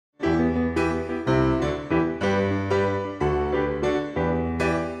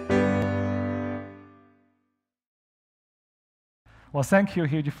Well, thank you,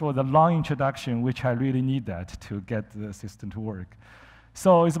 Huge, for the long introduction, which I really need that to get the system to work.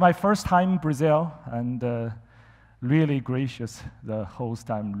 So it's my first time in Brazil, and really gracious, the host.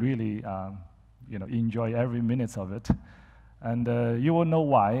 I'm really enjoy every minute of it. And you will know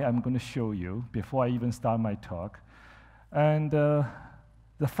why. I'm going to show you before I even start my talk. And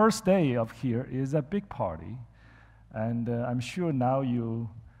the first day of here is a big party. And I'm sure now you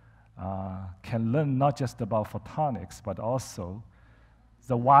can learn not just about photonics, but also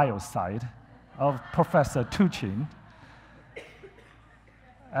the wild side of Professor Zheng,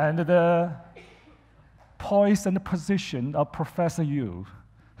 and the poise and the position of Professor Yu,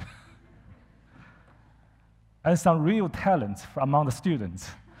 and some real talents among the students.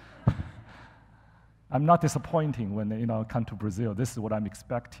 I'm not disappointing when they come to Brazil. This is what I'm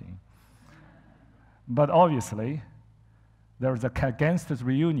expecting. But obviously, there's a gangsters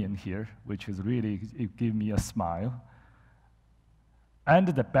reunion here, which is really, it gave me a smile, and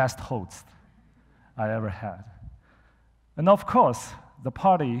the best host I ever had. And of course, the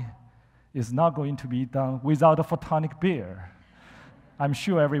party is not going to be done without a photonic beer. I'm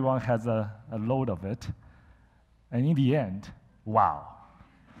sure everyone has a load of it. And in the end, wow.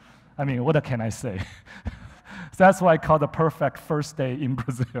 I mean, what can I say? That's why I call the perfect first day in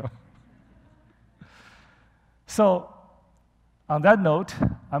Brazil. So, on that note,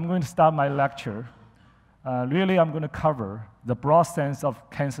 I'm going to start my lecture. Really, I'm going to cover the broad sense of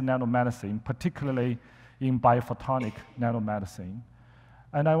cancer nanomedicine, particularly in biophotonic nanomedicine.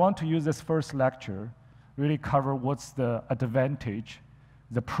 And I want to use this first lecture, really cover what's the advantage,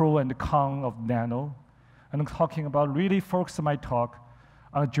 the pro and the con of nano. And I'm talking about really focus my talk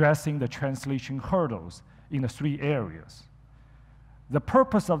on addressing the translation hurdles in the 3 areas. The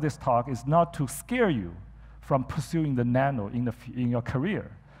purpose of this talk is not to scare you from pursuing the nano in your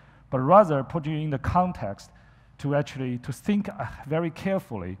career, but rather put you in the context to actually to think very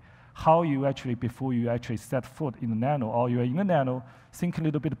carefully how you actually, before you actually set foot in the nano or you're in the nano, think a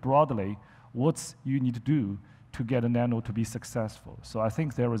little bit broadly what you need to do to get a nano to be successful. So I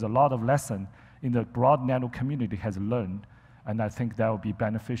think there is a lot of lesson in the broad nano community has learned, and I think that will be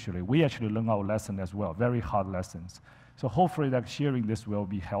beneficial. We actually learn our lesson as well, very hard lessons. So hopefully that sharing this will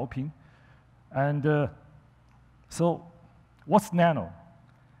be helping. And so what's nano?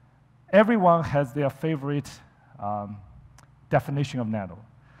 Everyone has their favorite definition of nano.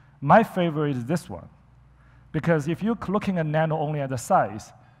 My favorite is this one, because if you're looking at nano only at the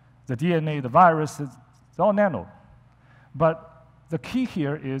size, the DNA, the virus, it's all nano. But the key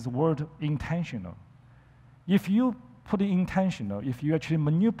here is word intentional. If you put it intentional, if you actually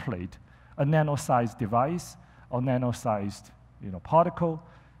manipulate a nano-sized device or nano-sized particle,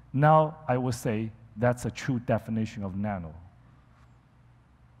 now I would say that's a true definition of nano.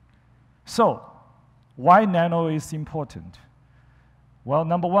 So, why nano is important? Well,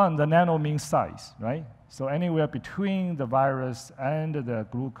 number one, the nano means size, right? So anywhere between the virus and the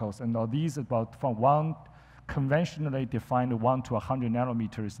glucose, and all these about from one conventionally defined 1 to 100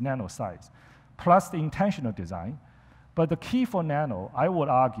 nanometers nano size, plus the intentional design. But the key for nano, I would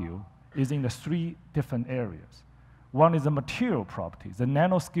argue, is in the 3 different areas. One is the material properties, the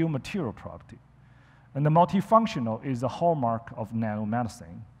nanoscale material property. And the multifunctional is the hallmark of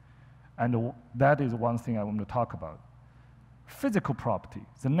nanomedicine. And that is one thing I want to talk about. Physical property.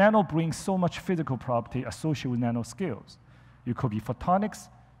 The nano brings so much physical property associated with nanoscales. It could be photonics,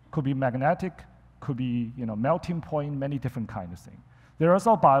 could be magnetic, could be melting point, many different kinds of things. There is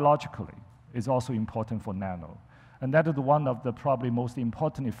also biologically is also important for nano. And that is one of the probably most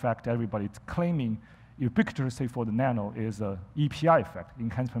important effect everybody's claiming ubiquitously for the nano is a EPI effect,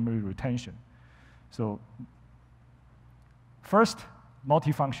 enhanced memory retention. So first,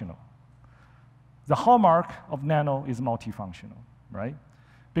 multifunctional. The hallmark of nano is multifunctional, right?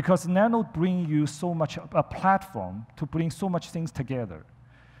 Because nano brings you so much, a platform to bring so much things together.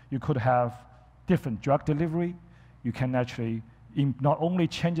 You could have different drug delivery. You can actually not only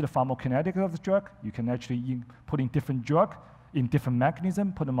change the pharmacokinetics of the drug, you can actually put in different drug in different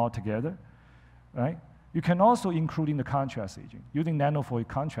mechanism, put them all together, right? You can also include in the contrast agent, using nano for a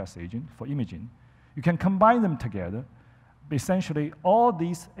contrast agent for imaging. You can combine them together. Essentially, all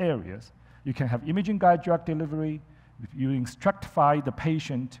these areas, you can have imaging guide drug delivery. You stratify the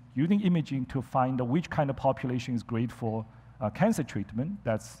patient using imaging to find which kind of population is great for cancer treatment.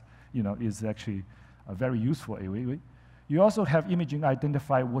 That's is actually a very useful area. You also have imaging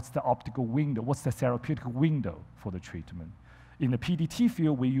identify what's the optical window, what's the therapeutic window for the treatment. In the PDT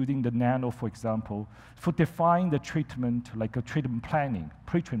field, we're using the nano, for example, for define the treatment, like a treatment planning,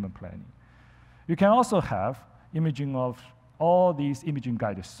 pre-treatment planning. You can also have imaging of all these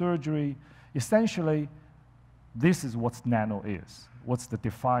imaging-guided surgery. Essentially, This is what nano is. What's the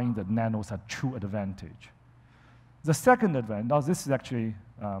define that nanos are true advantage. The second advantage, now this is actually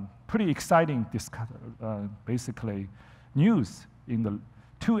pretty exciting, basically news in the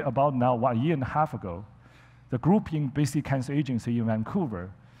about now 1.5 years ago. The group in Basic Cancer Agency in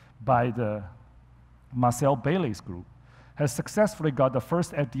Vancouver by the Marcel Bailey's group has successfully got the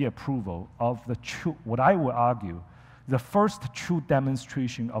first FDA approval of the true, what I would argue, the first true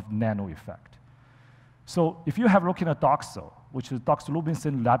demonstration of nano effect. So if you have looking at Doxil, which is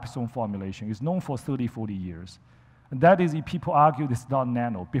doxorubicin liposome formulation, is known for 30, 40 years. And that is, if people argue it's not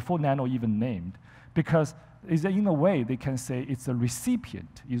nano, before nano even named, because in a way they can say it's a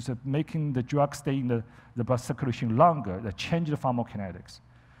recipient, is making the drug stay in the blood circulation longer, that change the pharmacokinetics.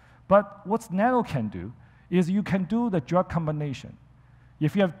 But what nano can do is you can do the drug combination.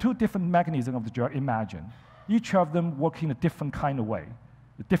 If you have two different mechanisms of the drug, imagine, each of them working a different kind of way,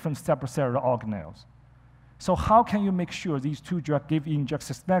 different cellular organelles. So how can you make sure these two drugs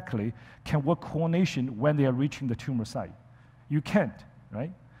injected systemically can work coordination when they are reaching the tumor site? You can't,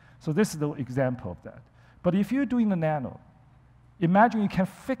 right? So this is the example of that. But if you're doing the nano, imagine you can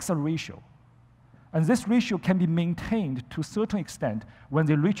fix a ratio. And this ratio can be maintained to a certain extent when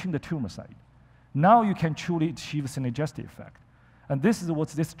they're reaching the tumor site. Now you can truly achieve a synergistic effect. And this is what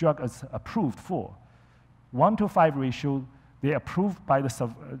this drug is approved for. 1:5 ratio, they approved by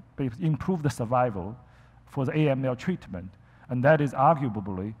improve the survival for the AML treatment. And that is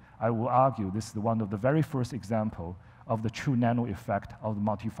arguably, I will argue, this is one of the very first example of the true nano effect of the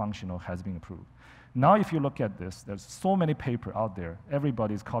multifunctional has been approved. Now if you look at this, there's so many papers out there,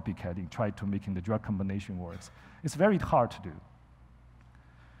 everybody's copycatting, trying to making the drug combination works. It's very hard to do.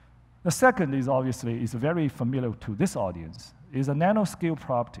 The second is obviously, is very familiar to this audience, is the nanoscale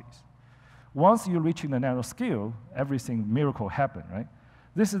properties. Once you're reaching the nanoscale, everything miracle happen, right?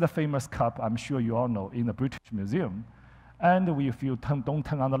 This is the famous cup, I'm sure you all know, in the British Museum. And if you don't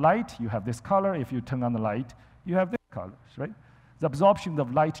turn on the light, you have this color. If you turn on the light, you have this color, right? The absorption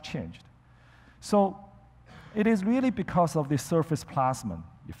of light changed. So it is really because of the surface plasmon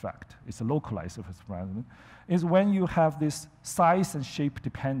effect. It's a localized surface plasmon. Is when you have this size and shape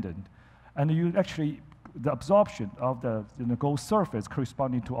dependent, and you actually, the absorption of the gold surface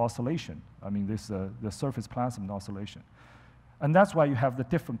corresponding to oscillation. I mean, this the surface plasmon oscillation. And that's why you have the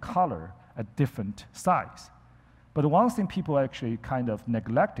different color at different size. But one thing people actually kind of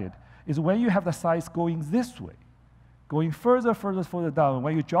neglected is when you have the size going this way, going further down,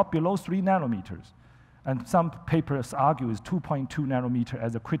 when you drop below 3 nanometers, and some papers argue is 2.2 nanometer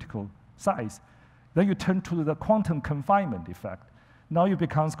as a critical size, then you turn to the quantum confinement effect. Now you gold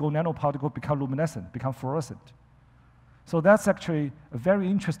nanoparticle become luminescent, become fluorescent. So that's actually a very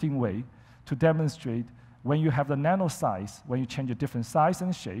interesting way to demonstrate when you have the nano size, when you change a different size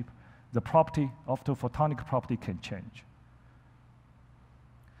and shape, the property of the photonic property can change.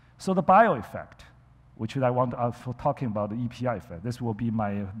 So the bio effect, which I want for talking about the EPI effect, this will be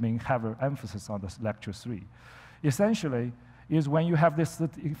my main emphasis on this lecture 3. Essentially, is when you have this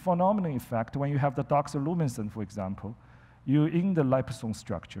phenomenon effect, when you have the doxorubicin, for example, you're in the liposome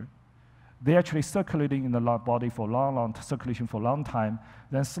structure, they're actually circulating in the body for circulation for a long time.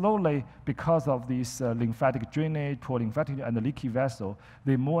 Then slowly, because of these lymphatic drainage, poor lymphatic, and the leaky vessel,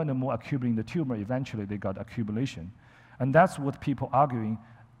 they more and more accumulate in the tumor. Eventually, they got accumulation. And that's what people arguing,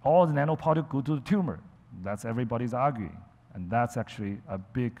 all the nanoparticles go to the tumor. That's everybody's arguing. And that's actually a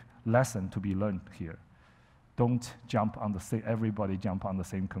big lesson to be learned here. Don't jump on everybody jump on the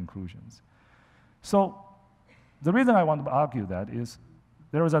same conclusions. So the reason I want to argue that is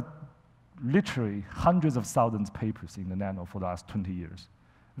there is literally hundreds of thousands of papers in the nano for the last 20 years.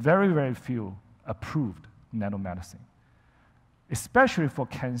 Very, very few approved nanomedicine, especially for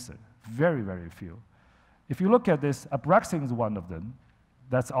cancer, very, very few. If you look at this, Abraxane is one of them.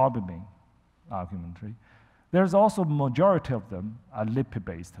 That's albumin argumentary. There's also majority of them are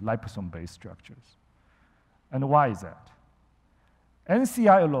lipid-based, liposome-based structures. And why is that?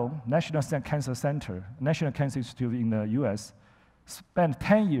 NCI alone, National Cancer Center, National Cancer Institute in the US, spent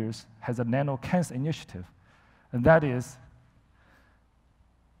 10 years has a nano cancer initiative, and that is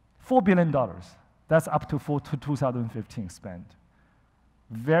 $4 billion. That's up to 2015 spent.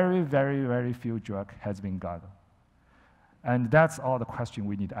 Very, very, very few drug has been gotten. And that's all the question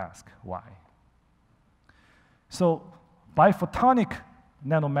we need to ask, why? So biophotonic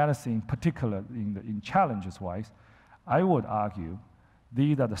nanomedicine, particularly in challenges-wise, I would argue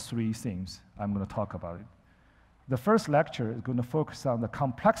these are the 3 things I'm going to talk about. The first lecture is going to focus on the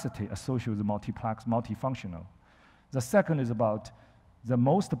complexity associated with multifunctional. The second is about the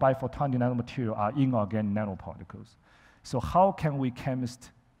most biophotonic nanomaterial are inorganic nanoparticles. So how can we chemists,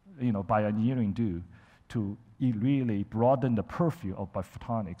 bioengineering do to really broaden the purview of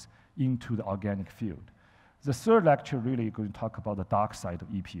biophotonics into the organic field. The third lecture really going to talk about the dark side of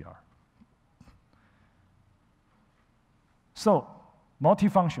EPR. So,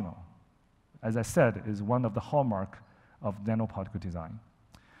 multifunctional, as I said, is one of the hallmark of nanoparticle design.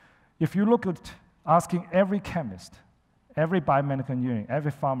 If you look at asking every chemist, every biomedical engineering,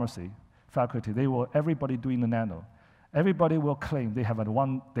 every pharmacy faculty, everybody doing the nano, everybody will claim they have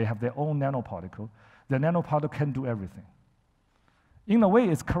their own nanoparticle. The nanoparticle can do everything. In a way,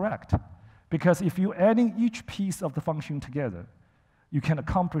 it's correct, because if you're adding each piece of the function together, you can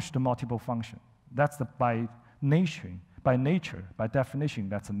accomplish the multiple function. That's by nature, by definition,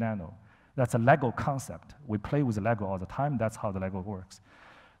 that's a nano. That's a Lego concept. We play with Lego all the time. That's how the Lego works.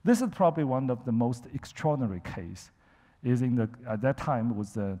 This is probably one of the most extraordinary case. At that time, it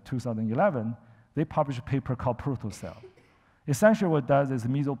was 2011, they published a paper called protocell. Essentially what it does is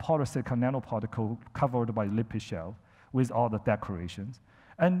mesopolysilicon nanoparticle covered by lipid shell with all the decorations.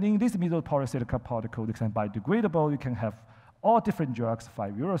 And in this mesopolysilicon particle, they can be biodegradable. You can have all different drugs,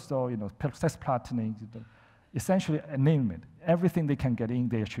 5-uracil, cisplatin, essentially name it. Everything they can get in,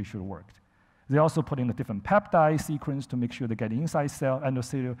 they actually should work. They also put in a different peptide sequence to make sure they get inside cell,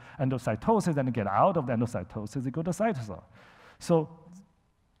 endocytosis, and get out of the endocytosis, they go to cytosol. So,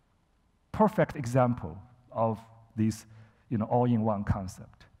 perfect example of this all-in-one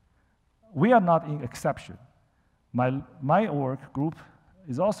concept. We are not an exception. My work group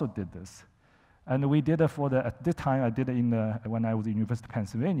also did this. And we did it at this time, I did it when I was at University of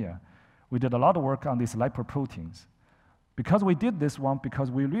Pennsylvania. We did a lot of work on these lipoproteins. Because we did this one, because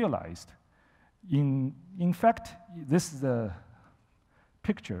we realized, in fact, this is a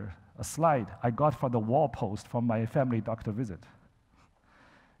picture, a slide I got from the wall post from my family doctor visit.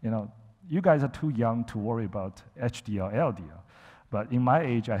 You guys are too young to worry about HDL, LDL. But in my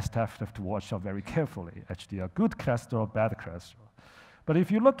age, I have to watch out very carefully. HDL, good cholesterol, bad cholesterol. But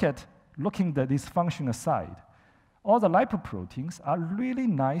if you looking at this function aside, all the lipoproteins are really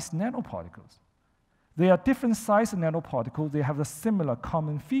nice nanoparticles. They are different size nanoparticles. They have a similar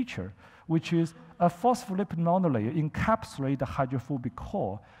common feature, which is a phospholipid monolayer encapsulate the hydrophobic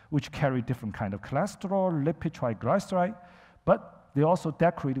core, which carry different kind of cholesterol, lipid, triglyceride, but they also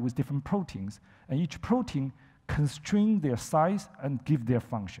decorated with different proteins, and each protein constrain their size and give their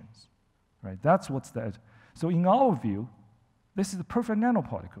functions. Right? That's what's that. So in our view, this is the perfect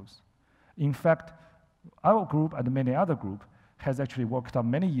nanoparticles. In fact, our group and many other groups has actually worked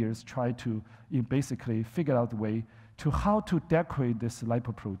on many years, tried to basically figure out the way to how to decorate this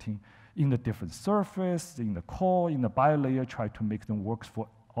lipoprotein in the different surface, in the core, in the bilayer, try to make them work for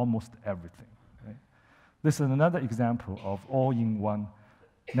almost everything. Right? This is another example of all-in-one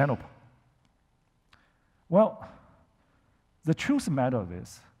nanoparticle. Well, the truth of the matter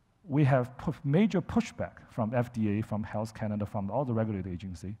is, we have major pushback from FDA, from Health Canada, from all the regulatory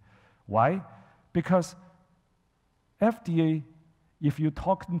agency. Why? Because FDA, if you're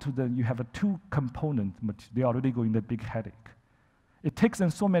talking to them, you have a two-component, they're already going to big headache. It takes them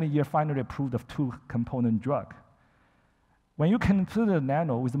so many years finally approved of two-component drug. When you consider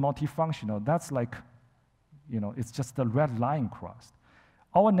nano with multifunctional, that's like, it's just a red line crossed.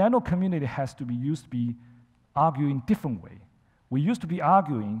 Our nano community used to be arguing different way. We used to be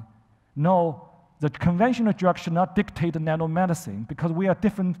arguing, no, the conventional drug should not dictate the nanomedicine because we are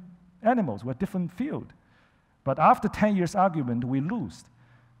different animals, we're different field. But after 10 years argument, we lost.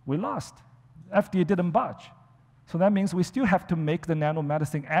 FDA didn't budge. So that means we still have to make the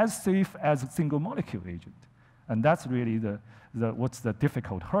nanomedicine as safe as a single molecule agent. And that's really what's the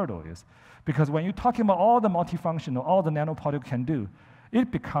difficult hurdle is. Because when you're talking about all the multifunctional, all the nanoparticle can do, it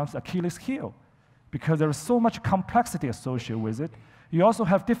becomes Achilles heel. Because there is so much complexity associated with it. You also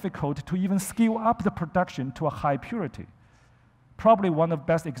have difficulty to even scale up the production to a high purity. Probably one of the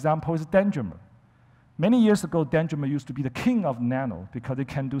best examples is dendrimer. Many years ago, dendrimer used to be the king of nano because it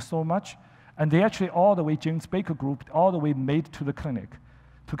can do so much. And they actually all the way, James Baker Group, all the way made to the clinic.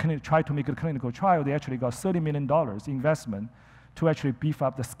 To try to make a clinical trial, they actually got $30 million investment to actually beef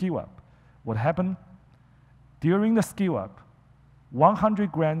up the scale up. What happened? During the scale up, 100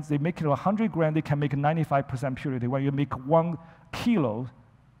 grams, they make it 100 grams, they can make 95% purity. When you make 1 kilo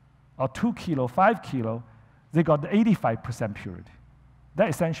or 2 kilo, 5 kilo, they got 85% purity. That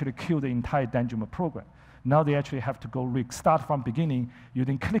essentially killed the entire dendrimer program. Now they actually have to go start from beginning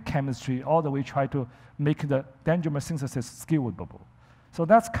using click chemistry all the way try to make the dendrimer synthesis scalable. So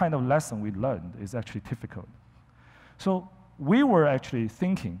that's kind of lesson we learned is actually difficult. So we were actually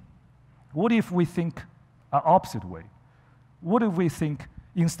thinking, what if we think an opposite way? What if we think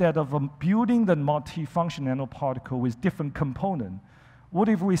instead of building the multifunctional nanoparticle with different components, what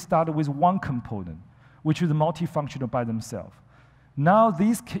if we started with one component? which is multifunctional by themselves. Now,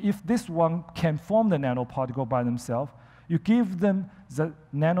 if this one can form the nanoparticle by themselves, you give them the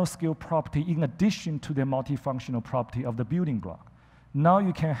nanoscale property in addition to the multifunctional property of the building block. Now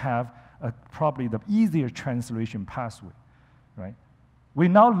you can have probably the easier translation pathway, right? We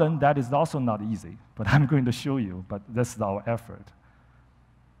now learn that is also not easy, but I'm going to show you, but this is our effort.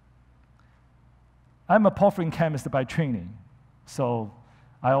 I'm a porphyrin chemist by training, so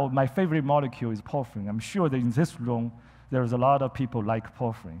my favorite molecule is porphyrin. I'm sure that in this room, there's a lot of people like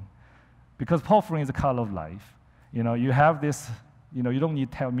porphyrin, because porphyrin is the color of life. You know, you have this, you don't need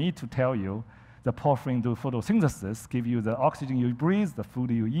me to tell you, the porphyrin do photosynthesis, give you the oxygen you breathe, the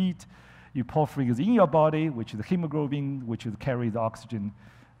food you eat. Your porphyrin is in your body, which is the hemoglobin, which is carry the oxygen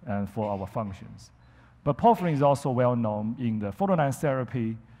for our functions. But porphyrin is also well known in the photonic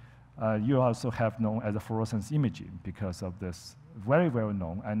therapy. You also have known as a fluorescence imaging because of this, very well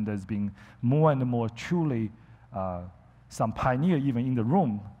known, and there's been more and more truly some pioneer even in the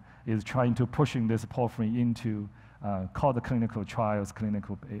room is trying to pushing this porphyrin into called the clinical trials,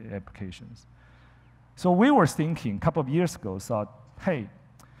 clinical applications. So we were thinking a couple of years ago, thought, hey,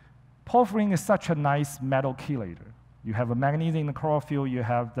 porphyrin is such a nice metal chelator. You have a magnesium in the chlorophyll, you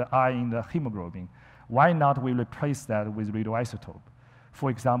have the iron in the hemoglobin. Why not we replace that with radioisotope? For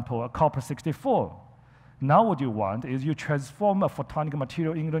example, a copper-64. Now what you want is you transform a photonic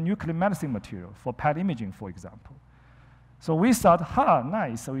material into a nuclear medicine material for PET imaging, for example. So we thought,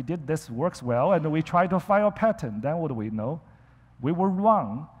 nice, so we did this, works well, and we tried to file a patent. Then what do we know? We were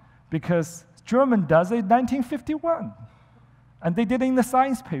wrong, because German does it in 1951. And they did it in the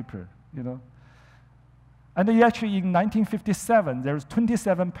science paper, And they actually, in 1957, there was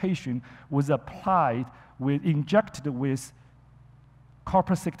 27 patients was applied injected with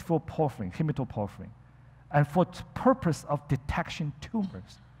copper-64 porphyrin, hematoporphyrin, and for the purpose of detection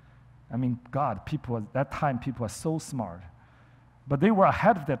tumors. I mean, God, at that time, people are so smart. But they were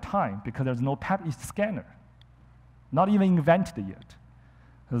ahead of their time because there's no PET scanner, not even invented yet.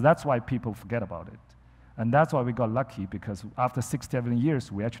 So that's why people forget about it. And that's why we got lucky, because after 6-7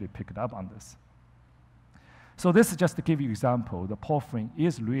 years, we actually picked up on this. So this is just to give you an example. The porphyrin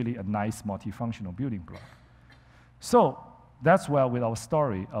is really a nice multifunctional building block. So that's where with our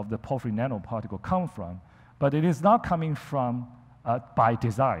story of the porphyrin nanoparticle come from. But it is not coming from by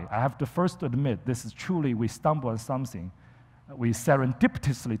design. I have to first admit, this is truly, we stumble on something we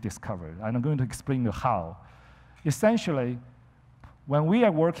serendipitously discovered. And I'm going to explain you how. Essentially, when we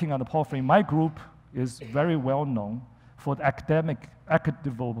are working on the porphyrin, my group is very well known for the academic,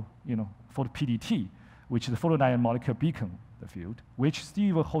 for the PDT, which is the photodynamic molecular beacon the field, which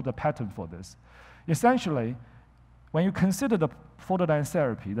Steve will hold a patent for this. Essentially, when you consider the photodynamic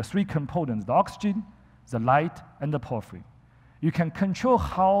therapy, the three components, the oxygen, the light, and the porphyrin, you can control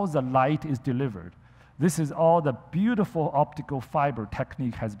how the light is delivered. This is all the beautiful optical fiber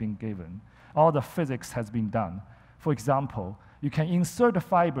technique has been given. All the physics has been done. For example, you can insert the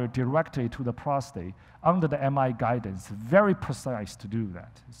fiber directly to the prostate under the MI guidance, very precise to do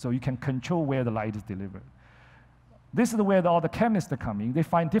that. So you can control where the light is delivered. This is where all the chemists are coming. They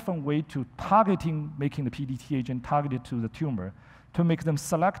find different way to making the PDT agent targeted to the tumor to make them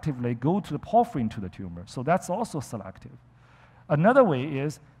selectively go to the porphyrin to the tumor. So that's also selective. Another way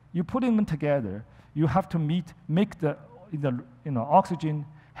is you put them together, you have to make the oxygen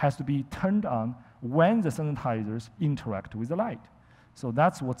has to be turned on when the sensitizers interact with the light. So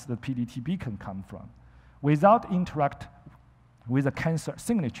that's what the PDT beacon come from. Without interact with the cancer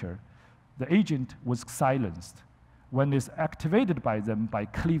signature, the agent was silenced. When it's activated by them, by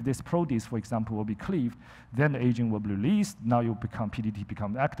cleave this protease, for example, will be cleaved, then the agent will be released. Now PDT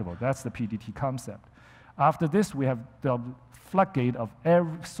becomes active. That's the PDT concept. After this, we have the floodgate of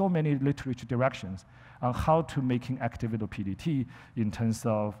so many literature directions on how to making activated PDT in terms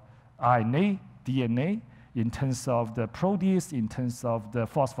of RNA, DNA, in terms of the protease, in terms of the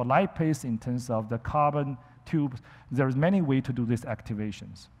phospholipase, in terms of the carbon tubes. There's many ways to do these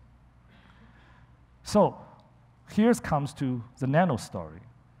activations. So here comes to the nano story.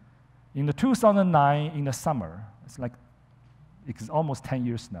 In the 2009, in the summer, it's almost 10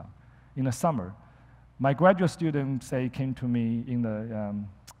 years now. In the summer, my graduate student came to me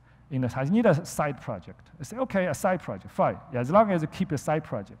I need a side project. I say, okay, a side project, fine. Yeah, as long as you keep a side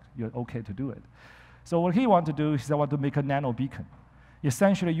project, you're okay to do it. So what he wanted to do is I want to make a nano beacon.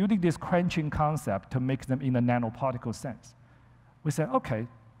 Essentially, using this quenching concept to make them in a nanoparticle sense. We said, okay,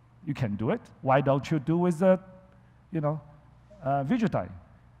 you can do it. Why don't you do with the, Vigildyne?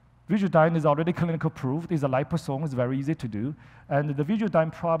 Vigildyne is already clinical proved. It's a liposome. It's very easy to do. And the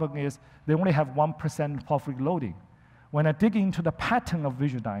Vigildyne problem is they only have 1% porphyric loading. When I dig into the pattern of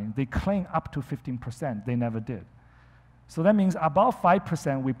visual dying, they claim up to 15%. They never did. So that means about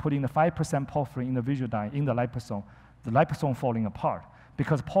 5%, we put in the 5% porphyrin in the visual dye, in the liposome falling apart.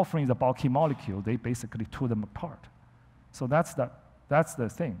 Because porphyrin is a bulky molecule, they basically tore them apart. So that's the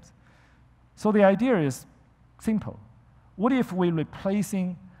things. So the idea is simple. What if we're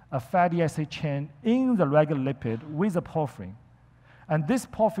replacing a fatty acid chain in the regular lipid with a porphyrin? And this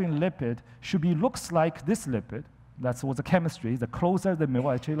porphyrin lipid should be looks like this lipid. That's what the chemistry, the closer the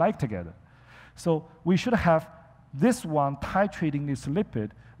more actually like together. So we should have this one titrating this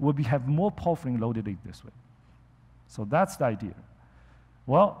lipid will have more porphyrin loaded in this way. So that's the idea.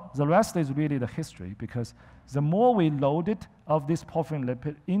 Well, the rest is really the history, because the more we load it of this porphyrin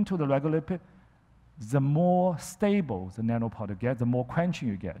lipid into the regular lipid, the more stable the nanoparticle gets, the more quenching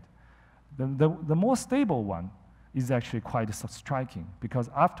you get. The more stable one is actually quite striking, because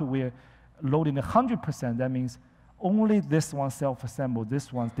after we're loading 100%, that means only this one self-assembles,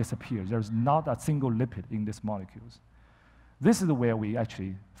 this one disappears. There's not a single lipid in these molecules. This is where we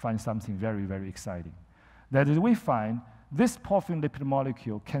actually find something very, very exciting. That is, we find this porphyrin lipid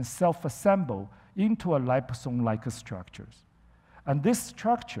molecule can self-assemble into a liposome-like structures. And this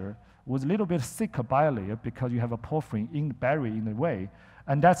structure was a little bit thicker bilayer because you have a porphyrin buried in the way.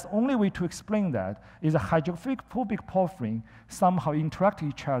 And that's the only way to explain that is a hydrophobic porphyrin somehow interact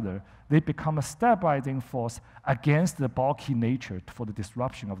with each other. They become a stabilizing force against the bulky nature for the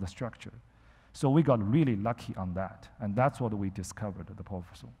disruption of the structure. So we got really lucky on that. And that's what we discovered at the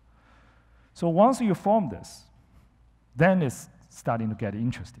porphyrin. So once you form this, then it's starting to get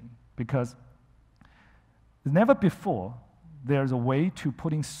interesting, because never before there's a way to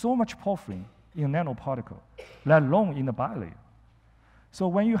put in so much porphyrin in a nanoparticle, let alone in the bilayer. So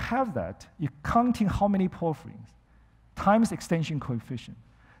when you have that, you're counting how many porphyrins times extension coefficient.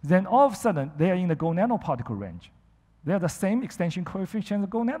 Then all of a sudden, they are in the Go nanoparticle range. They are the same extension coefficient as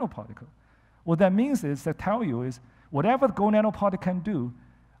the Go nanoparticle. What that means is, that tell you is, whatever the Go nanoparticle can do,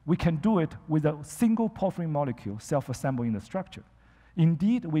 we can do it with a single porphyrin molecule self-assembling in the structure.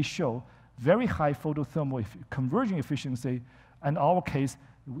 Indeed, we show very high photothermal conversion efficiency. In our case,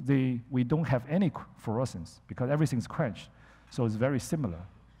 we don't have any fluorescence because everything's quenched. So it's very similar.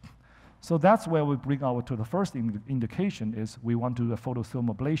 So that's where we bring to the first indication is we want to do a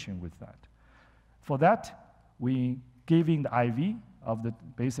photothermal ablation with that. For that, we giving the IV of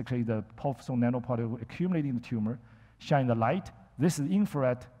basically the porphyrin nanoparticle accumulating in the tumor, shine the light. This is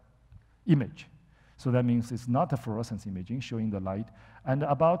infrared image. So that means it's not a fluorescence imaging showing the light. And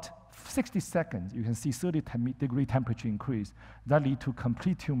about 60 seconds, you can see 30-degree temperature increase. That leads to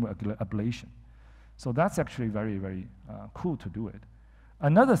complete tumor ablation. So that's actually very, very cool to do it.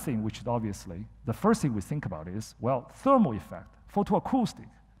 Another thing, which is obviously, the first thing we think about is, well, thermal effect, photoacoustic,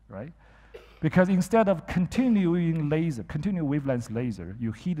 right? Because instead of continuing wavelength laser,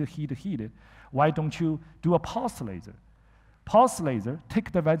 you heat it, why don't you do a pulse laser? Pulse laser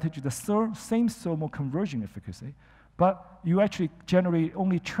take advantage of the same thermal conversion efficacy, but you actually generate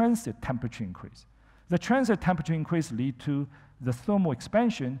only transient temperature increase. The transient temperature increase lead to the thermal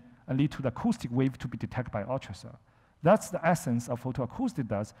expansion and lead to the acoustic wave to be detected by ultrasound. That's the essence of photoacoustic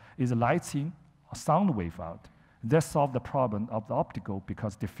does, is lights in, a sound wave out. That solve the problem of the optical,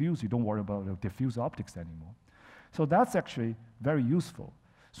 because diffuse, you don't worry about the diffuse optics anymore. So that's actually very useful.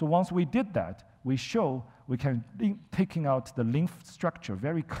 So once we did that, we show we can taking out the lymph structure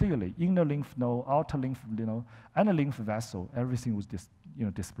very clearly, inner lymph node, outer lymph node, and a lymph vessel, everything was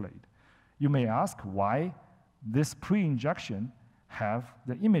displayed. You may ask why this pre-injection have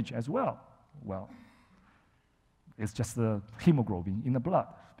the image as well. Well, it's just the hemoglobin in the blood,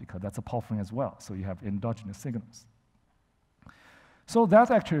 because that's a porphyrin as well, so you have endogenous signals. So that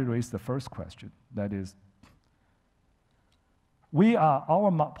actually raised the first question, that is,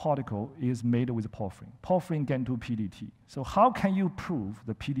 our particle is made with porphyrin. Porphyrin can do PDT. So how can you prove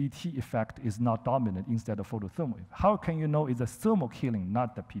the PDT effect is not dominant instead of photothermal? How can you know it's a thermal killing,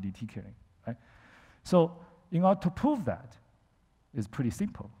 not the PDT killing, right? So in order to prove that, it's pretty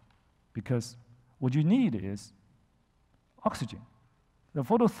simple, because what you need is oxygen. The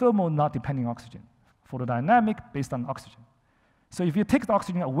photothermal not depending on oxygen. Photodynamic based on oxygen. So if you take the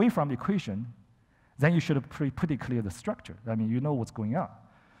oxygen away from the equation, then you should have pretty clear the structure. I mean, you know what's going on.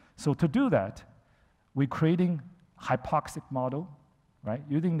 So to do that, we're creating hypoxic model, right?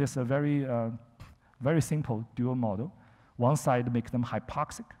 Using this very simple dual model. One side make them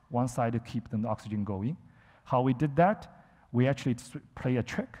hypoxic, one side to keep them the oxygen going. How we did that? We actually play a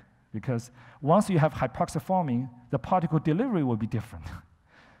trick, because once you have hypoxic forming, the particle delivery will be different.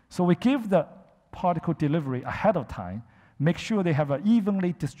 So we give the particle delivery ahead of time, make sure they have an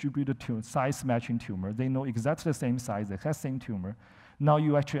evenly distributed size matching tumor. They know exactly the same size, they have the same tumor. Now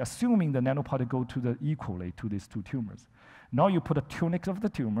you're actually assuming the nanoparticle go to equally to these two tumors. Now you put a tunic of the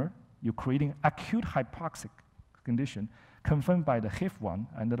tumor, you're creating acute hypoxic condition confirmed by the HIF1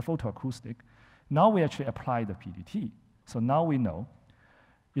 and the photoacoustic. Now we actually apply the PDT. So now we know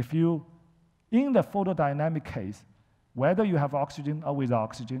if you, in the photodynamic case, whether you have oxygen or without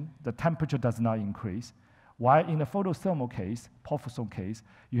oxygen, the temperature does not increase. While in the photothermal case, porphyrin case,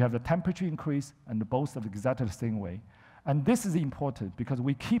 you have the temperature increase and both of exactly the same way. And this is important because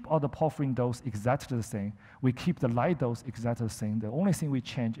we keep all the porphyrin dose exactly the same. We keep the light dose exactly the same. The only thing we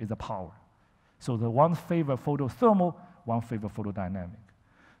change is the power. So the one favor photothermal, one favor photodynamic.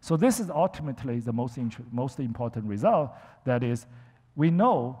 So this is ultimately the most important result. That is, we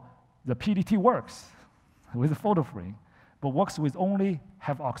know the PDT works with the photoframe, but works with only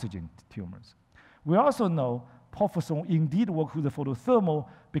have oxygen tumors. We also know porphyrin indeed works with the photothermal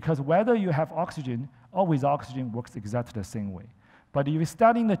because whether you have oxygen or with oxygen works exactly the same way. But if you're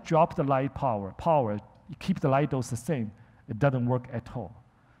starting to drop the light power, you keep the light dose the same, it doesn't work at all.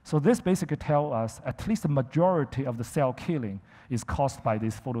 So this basically tells us at least the majority of the cell killing is caused by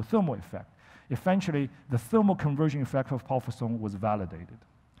this photothermal effect. Eventually, the thermal conversion effect of porphyrin was validated.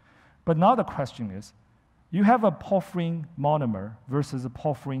 But now the question is, you have a porphyrin monomer versus a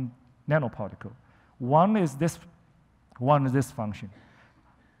porphyrin nanoparticle. One is this function.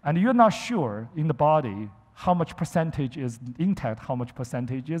 And you're not sure in the body how much percentage is intact, how much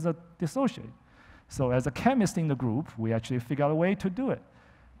percentage is dissociated. So as a chemist in the group, we actually figured out a way to do it.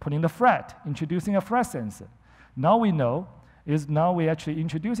 Putting the FRET, introducing a FRET sensor. Now we know is now we're actually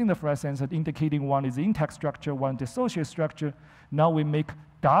introducing the FRET sensor, indicating one is intact structure, one dissociated structure. Now we make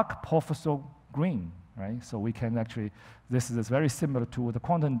dark porphyrin green, right? So we can actually, this is very similar to what the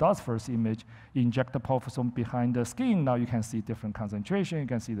quantum dots first image, inject the porphyrin behind the skin. Now you can see different concentration, you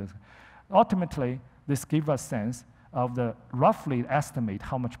can see this. Ultimately, this gives us sense of the roughly estimate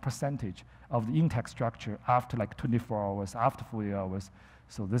how much percentage of the intact structure after like 24 hours, after 40 hours.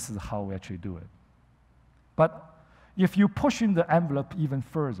 So this is how we actually do it. But if you push in the envelope even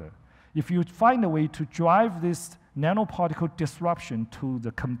further, if you find a way to drive this nanoparticle disruption to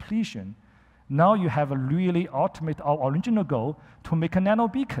the completion, now you have a really ultimate, our original goal to make a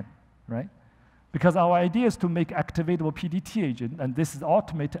nanobeacon, right? Because our idea is to make activatable PDT agent, and this is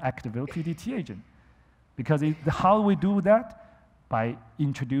ultimate activatable PDT agent. Because how do we do that? By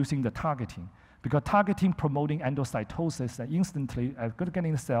introducing the targeting. Because targeting promoting endocytosis and instantly,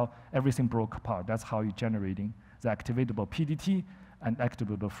 getting the cell, everything broke apart. That's how you're generating the activatable PDT and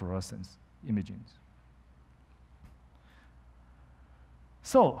activatable fluorescence imaging.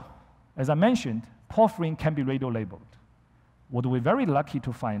 So, as I mentioned, porphyrin can be radio-labeled. What we're very lucky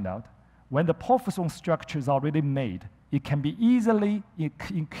to find out, when the porphyrin structure is already made, it can be easily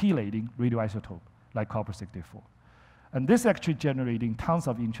chelating radioisotope, like copper-64. And this is actually generating tons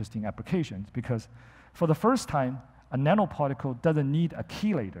of interesting applications because for the first time, a nanoparticle doesn't need a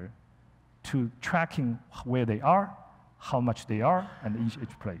chelator to tracking where they are, how much they are, and each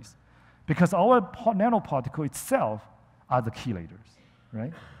place. Because our nanoparticle itself are the chelators,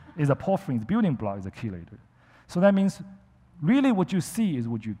 right? Is a porphyrin, building block is a chelator. So that means really what you see is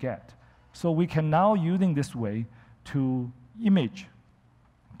what you get. So we can now, using this way, to image,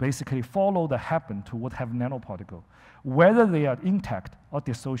 basically follow the happen to what have nanoparticle. Whether they are intact or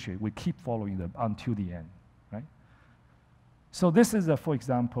dissociated, we keep following them until the end, right? So this is, for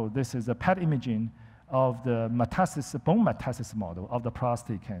example, this is a PET imaging of the metastasis, bone metastasis model of the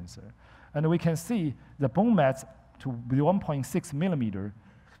prostate cancer. And we can see the bone mets to 1.6 millimeter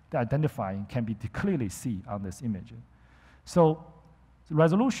identifying can be clearly seen on this image. So the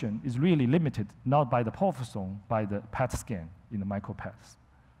resolution is really limited, not by the porphyrin, by the PET scan in the micro-PETs.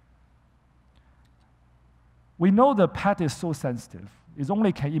 We know the PET is so sensitive. It's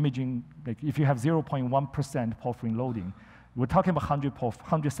only can imaging, like if you have 0.1% porphyrin loading, we're talking about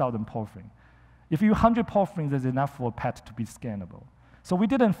 100,000 porphyrin. If you 100 porphyrin, there's enough for PET to be scannable. So we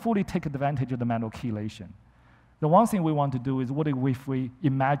didn't fully take advantage of the manual chelation. The one thing we want to do is what if we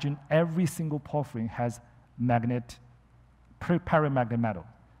imagine every single porphyrin has paramagnetic metal,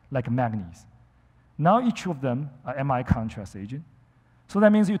 like manganese. Now each of them are MI contrast agent. So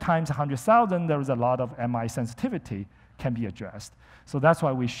that means you times 100,000, there is a lot of MI sensitivity can be addressed. So that's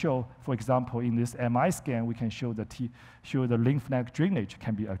why we show, for example, in this MI scan, we can show the lymph node drainage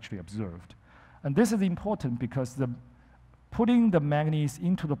can be actually observed. And this is important because putting the manganese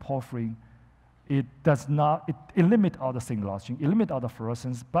into the porphyrin, it limits all the signalology, it limits all the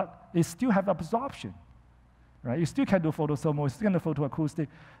fluorescence, but it still have absorption. Right? You still can do photothermal, you still can do photoacoustic.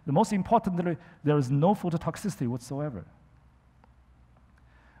 The most importantly, there is no phototoxicity whatsoever.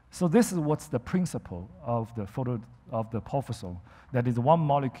 So this is what's the principle of the phosphorescence, that is one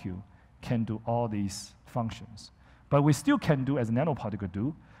molecule can do all these functions. But we still can do as a nanoparticle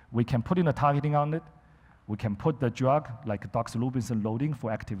do. We can put in a targeting on it. We can put the drug like doxorubicin loading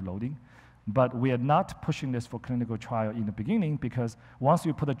for active loading. But we are not pushing this for clinical trial in the beginning because once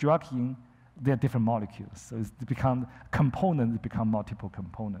you put a drug in, they're different molecules. So it's become component, it become multiple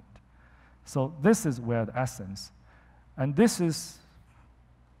component. So this is where the essence. And this is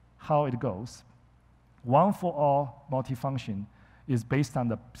how it goes. One for all multifunction is based on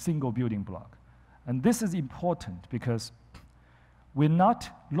the single building block. And this is important because we're not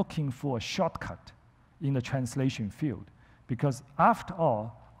looking for a shortcut in the translation field, because after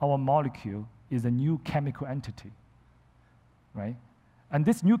all, our molecule is a new chemical entity, right? And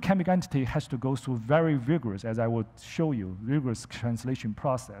this new chemical entity has to go through very rigorous, as I will show you, rigorous translation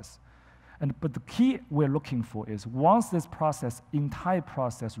process. But the key we're looking for is once this process, entire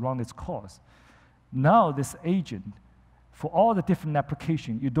process runs its course, now this agent, for all the different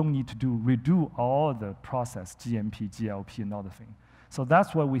applications, you don't need to redo all the process, GMP, GLP, and other things. So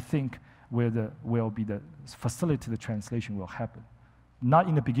that's where we think will be the facility the translation will happen. Not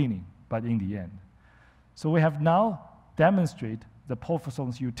in the beginning, but in the end. So we have now demonstrated the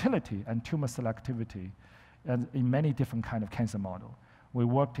phosphorescence utility and tumor selectivity and in many different kind of cancer models. We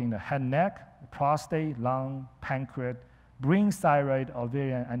worked in the head and neck, prostate, lung, pancreas, brain, thyroid,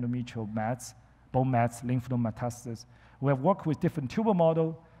 ovarian, endometrial mets, bone mets, lymph node metastasis. We have worked with different tumor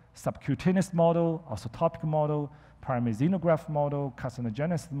model, subcutaneous model, isotopic model, primary xenograft model,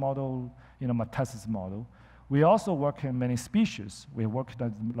 carcinogenesis model, metastasis model. We also work in many species. We worked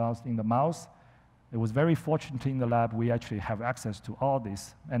in the mouse. It was very fortunate in the lab, we actually have access to all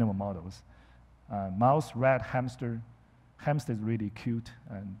these animal models. Mouse, rat, hamster. Hamster is really cute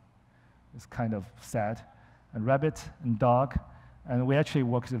and it's kind of sad. And rabbit and dog. And we actually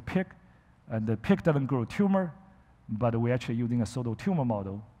work with pig. And the pig doesn't grow tumor, but we're actually using a pseudo tumor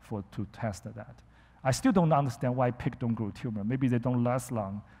model to test that. I still don't understand why pigs don't grow tumor. Maybe they don't last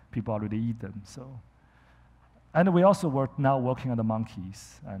long. People already eat them. So. And we also now working on the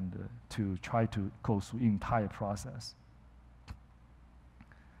monkeys and to try to go through the entire process.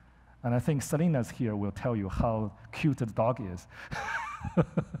 And I think Selena's here will tell you how cute the dog is.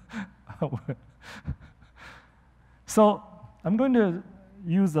 So I'm going to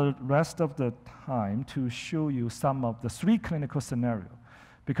use the rest of the time to show you some of the 3 clinical scenarios,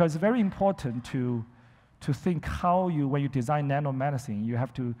 because it's very important to think how when you design nanomedicine, you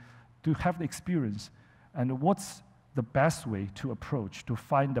have to have the experience and what's the best way to approach to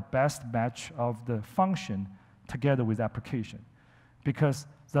find the best match of the function together with application. Because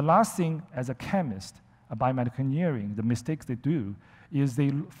the last thing as a chemist, a biomedical engineering, the mistakes they do is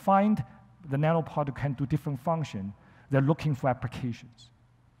they find the nanoparticle can do different function. They're looking for applications.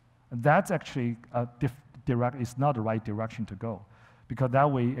 And that's actually it's not the right direction to go, because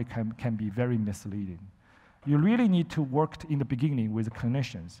that way it can be very misleading. You really need to work in the beginning with the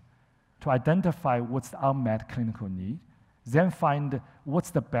clinicians to identify what's the unmet clinical need, then find what's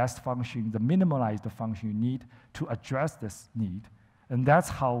the best function, the minimalized function you need to address this need. And that's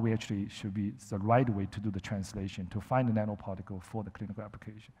how we actually should be the right way to do the translation, to find the nanoparticle for the clinical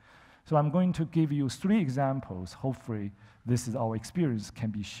application. So I'm going to give you 3 examples. Hopefully, this is our experience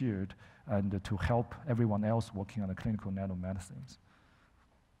can be shared and to help everyone else working on the clinical nanomedicines.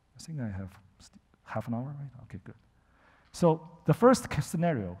 I think I have half an hour, right? Okay, good. So the first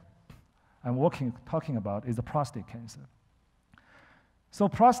scenario I'm talking about is the prostate cancer. So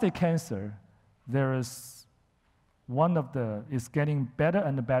prostate cancer, is getting better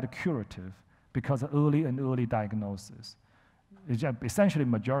and better curative because of early diagnosis. Essentially,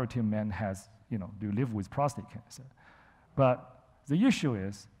 majority of men do live with prostate cancer. But the issue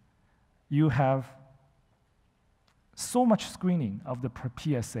is you have so much screening of the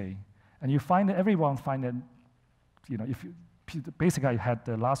PSA, and you find that everyone find that, basically I had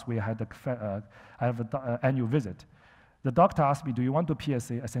last week I have an annual visit. The doctor asked me, do you want to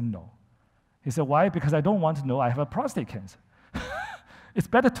PSA? I said no. He said, why? Because I don't want to know I have a prostate cancer. It's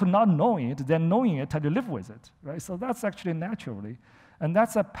better to not know it than knowing it and to live with it, right? So that's actually naturally, and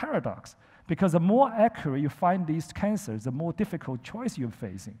that's a paradox, because the more accurate you find these cancers, the more difficult choice you're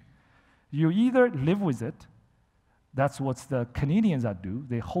facing. You either live with it, that's what the Canadians do.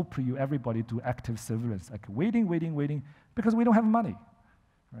 They hope everybody do active surveillance, like waiting, because we don't have money,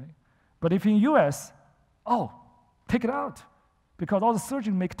 right? But if in US, take it out, because all the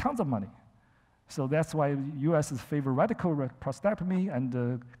surgeons make tons of money. So that's why US favor radical prostatectomy, and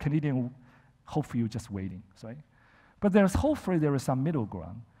the Canadian hopefully you're just waiting, right? But hopefully there is some middle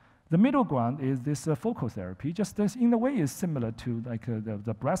ground. The middle ground is this focal therapy, just this, in a way is similar to like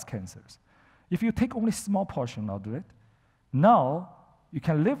the breast cancers. If you take only small portion out of it, now you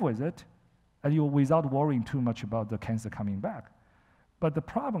can live with it and you without worrying too much about the cancer coming back. But the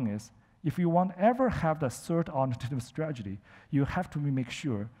problem is, if you want ever have the third alternative strategy, you have to make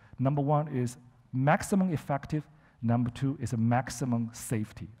sure, number one is maximum effective, number two is a maximum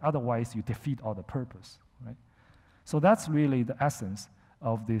safety. Otherwise, you defeat all the purpose, right? So that's really the essence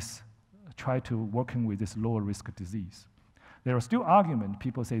of this, try to working with this lower risk disease. There are still arguments.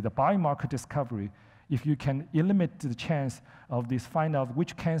 People say the biomarker discovery, if you can eliminate the chance of this, find out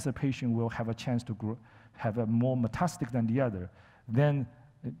which cancer patient will have a chance to grow, have a more metastatic than the other, then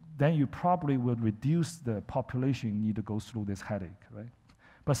you probably will reduce the population need to go through this headache, right?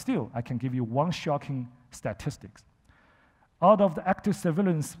 But still, I can give you one shocking statistics. Out of the active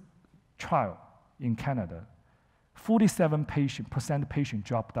surveillance trial in Canada, 47% patient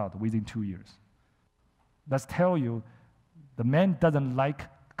dropped out within 2 years. That's tell you the man doesn't like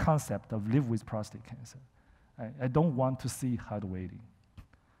concept of live with prostate cancer. I don't want to see hard waiting.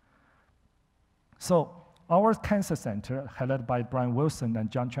 So our cancer center, led by Brian Wilson and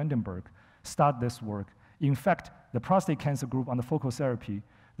John Trendenberg, start this work. In fact, the prostate cancer group on the focal therapy,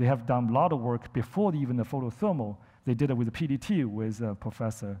 they have done a lot of work before even the photothermal. They did it with the PDT with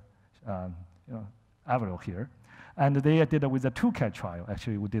Professor Averill here. And they did it with the TUCAT trial.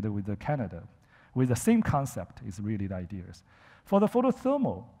 Actually, we did it with Canada. With the same concept is really the ideas. For the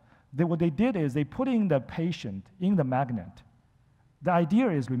photothermal, what they did is they put in the patient in the magnet. The idea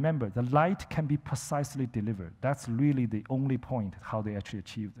is, remember, the light can be precisely delivered. That's really the only point how they actually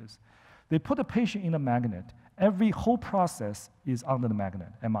achieve this. They put the patient in a magnet. Every whole process is under the magnet,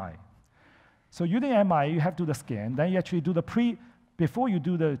 MI. So using MI, you have to do the scan. Then you actually do the before you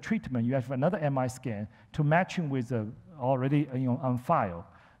do the treatment, you have another MI scan to matching with the already on file.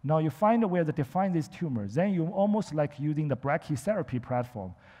 Now you find where to define these tumors. Then you almost like using the brachytherapy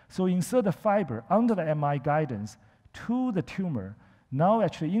platform. So insert the fiber under the MI guidance to the tumor. Now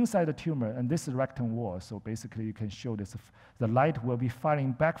actually inside the tumor, and this is rectum wall, so basically you can show this, the light will be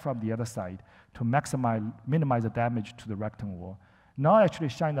firing back from the other side to minimize the damage to the rectum wall. Now actually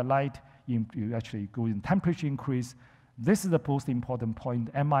shine the light, you actually go in temperature increase. This is the most important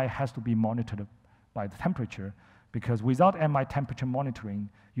point. MI has to be monitored by the temperature, because without MI temperature monitoring,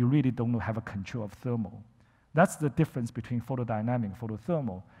 you really don't have a control of thermal. That's the difference between photodynamic and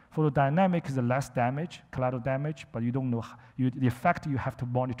photothermal. Photodynamic is less damage, collateral damage, but you don't know the effect you have to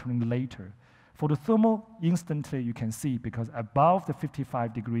monitoring later. Photothermal, instantly you can see, because above the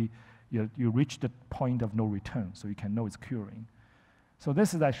 55 degree, you reach the point of no return, so you can know it's curing. So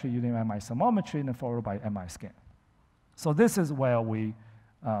this is actually using MI thermometry and followed by MI scan. So this is where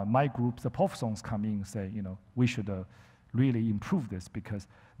my group, the Profs, come in and say, we should really improve this, because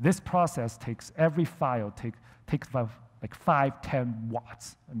this process takes, every file takes like 5-10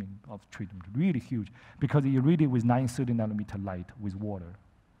 watts, of treatment, really huge, because you read it with 930 nanometer light with water.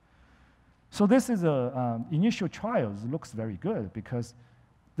 So this is initial trials, looks very good, because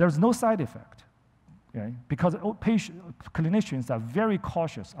there's no side effect, okay? Because clinicians are very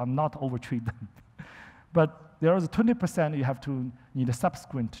cautious on not overtreat them. But there is 20% you have to need a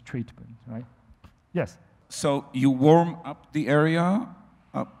subsequent treatment, right? Yes? So you warm up the area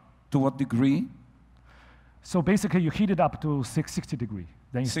up to what degree? So basically you heat it up to 60 degrees.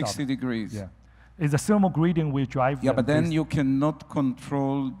 Then you 60 degrees. Yeah. It's a thermal gradient will drive. Yeah, but then you cannot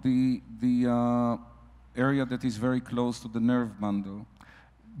control the area that is very close to the nerve bundle.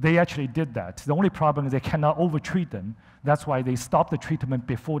 They actually did that. The only problem is they cannot overtreat them. That's why they stopped the treatment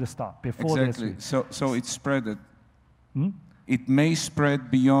before the stop. Exactly. So it's spreaded. It may spread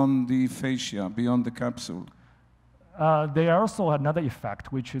beyond the fascia, beyond the capsule. There are also another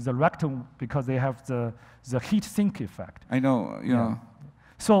effect, which is the rectum, because they have the heat sink effect. I know, yeah.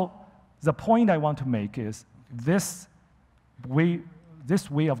 So the point I want to make is this way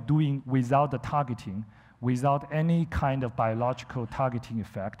of doing without the targeting, without any kind of biological targeting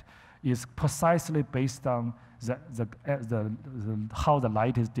effect, is precisely based on how the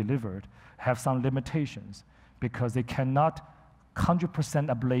light is delivered, have some limitations, because they cannot 100%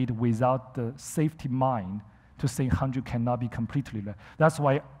 ablate without the safety mind to say 100 cannot be completely. That's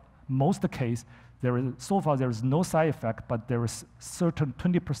why most of the case, so far there is no side effect, but there is certain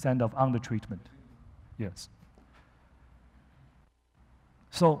 20% of undertreatment. Yes.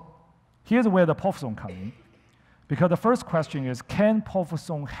 So here's where the Profs come in. Because the first question is, can Profs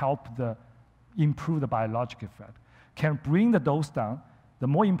help improve the biologic effect? Can bring the dose down? The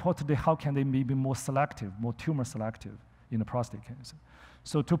more importantly, how can they be more selective, more tumor selective in the prostate cancer?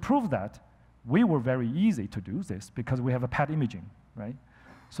 So to prove that, we were very easy to do this because we have a PET imaging, right?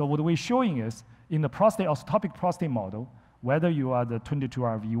 So what we're showing is, in the prostate, orthotopic prostate model, whether you are the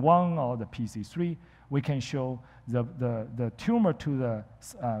 22RV1 or the PC3, we can show the tumor to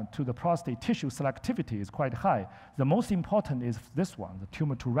the prostate tissue selectivity is quite high. The most important is this one, the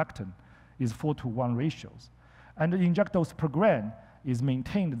tumor to rectum, is 4:1 ratios. And the inject dose per gram is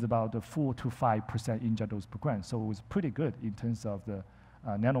maintained at about the 4 to 5% inject dose per gram. So it was pretty good in terms of the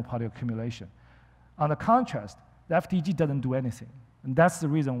nanoparticle accumulation. On the contrast, the FDG doesn't do anything. And that's the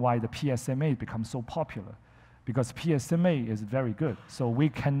reason why the PSMA becomes so popular, because PSMA is very good. So we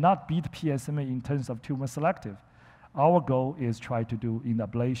cannot beat PSMA in terms of tumor selective. Our goal is try to do in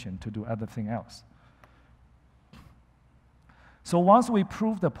ablation to do everything else. So once we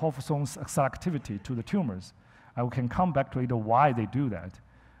prove the prophyllone's selectivity to the tumors, I can come back to later why they do that,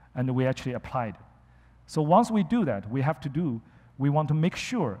 and we actually applied it. So once we do that, we want to make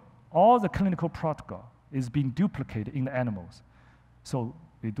sure all the clinical protocol is being duplicated in the animals. So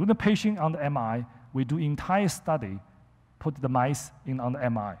we do the patient on the MI, we do entire study, put the mice on the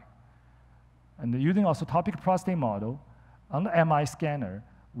MI. And using orthotopic prostate model, on the MI scanner,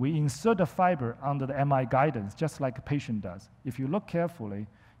 we insert a fiber under the MI guidance, just like a patient does. If you look carefully,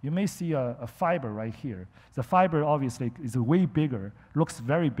 you may see a fiber right here. The fiber obviously is way bigger, looks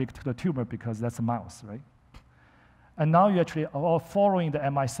very big to the tumor because that's a mouse, right? And now you actually are following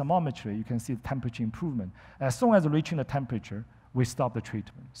the MI thermometry, you can see the temperature improvement. As soon as reaching the temperature, we stop the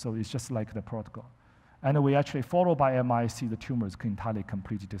treatment. So it's just like the protocol. And we actually follow by MI, see the tumors entirely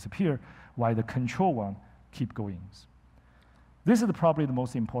completely disappear, while the control one keep going. This is probably the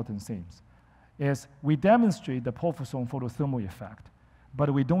most important thing, is we demonstrate the prophylone photothermal effect, but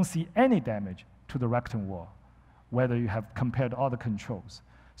we don't see any damage to the rectum wall, whether you have compared all the controls.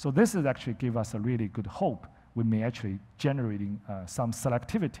 So this is actually give us a really good hope we may actually generating some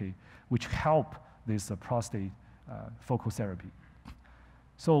selectivity which help this prostate focal therapy.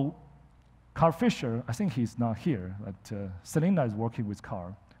 So Carl Fisher, I think he's not here, but Selena is working with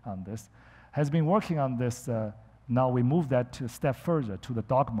Carl on this, has been working on this. Now we move that to a step further to the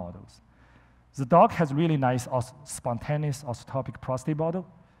dog models. The dog has really nice spontaneous orthotopic prostate model,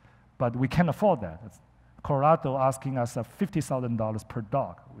 but we can't afford that. It's Colorado asking us $50,000 per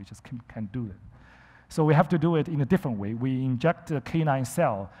dog. We just can't do it. So we have to do it in a different way. We inject the canine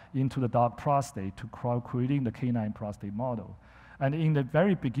cell into the dog prostate to creating the canine prostate model. And in the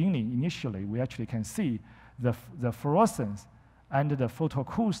very beginning, initially, we actually can see the fluorescence and the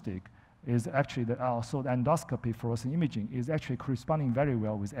photoacoustic is actually, also the endoscopy fluorescent imaging is actually corresponding very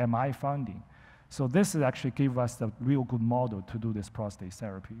well with MI finding. So this is actually give us the real good model to do these prostate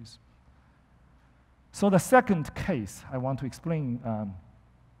therapies. So the second case I want to explain,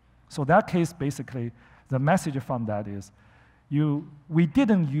 so that case basically, the message from that is, we're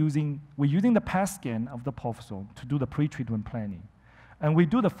using the PET scan of the prophylone to do the pre-treatment planning. And we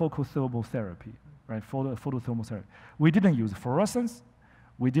do the focal thermal therapy, right, photothermal therapy. We didn't use fluorescence,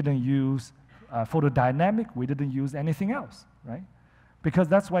 we didn't use photodynamic, we didn't use anything else, right? Because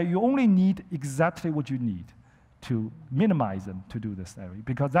that's why you only need exactly what you need to minimize them to do this therapy,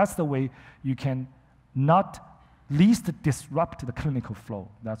 because that's the way you can not least disrupt the clinical flow.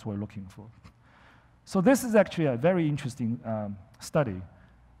 That's what we're looking for. So this is actually a very interesting study.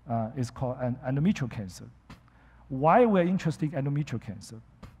 It's called endometrial cancer. Why we're interested in endometrial cancer?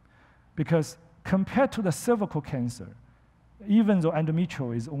 Because compared to the cervical cancer, even though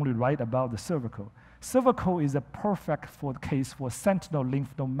endometrial is only right above the cervical, cervical is a perfect case for sentinel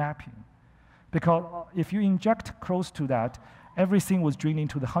lymph node mapping. Because if you inject close to that, everything was draining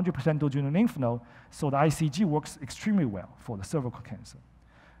to the 100% duodenal lymph node, so the ICG works extremely well for the cervical cancer.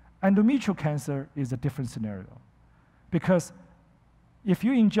 Endometrial cancer is a different scenario, because if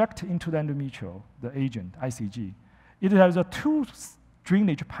you inject into the endometrial, the agent, ICG, it has a two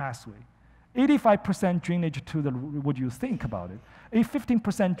drainage pathway. 85% drainage to what you think about it, a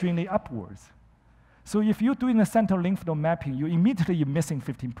 15% drainage upwards. So if you're doing the sentinel lymph node mapping, you're missing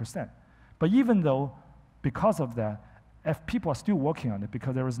 15%. But even though, because of that, if people are still working on it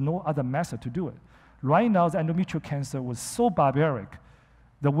because there is no other method to do it. Right now, the endometrial cancer was so barbaric.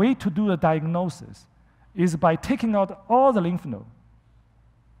 The way to do the diagnosis is by taking out all the lymph node,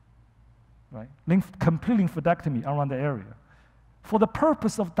 right? Complete lymphodectomy around the area for the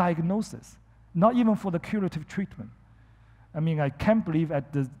purpose of diagnosis, not even for the curative treatment. I mean, I can't believe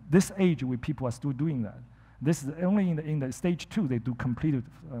at this age where people are still doing that. This is only in the stage 2 they do complete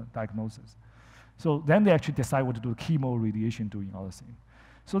diagnosis. So then they actually decide what to do, chemo, radiation, doing all the things.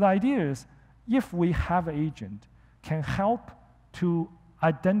 So the idea is, if we have an agent can help to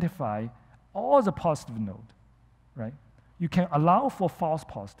identify all the positive node, right? You can allow for false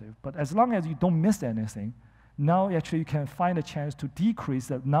positive, but as long as you don't miss anything, Now actually you can find a chance to decrease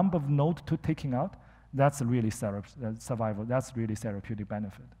the number of nodes to taking out. That's really survival. That's really therapeutic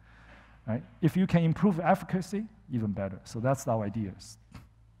benefit. Right? If you can improve efficacy, even better. So that's our ideas.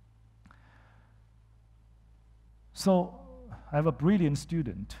 So I have a brilliant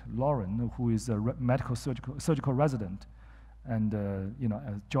student, Lauren, who is a medical surgical resident, and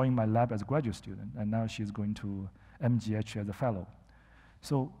joined my lab as a graduate student, and now she's going to MGH as a fellow.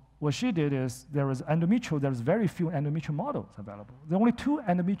 So what she did is there's very few endometrial models available. There are only 2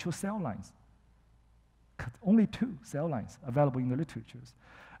 endometrial cell lines. Only 2 cell lines available in the literatures.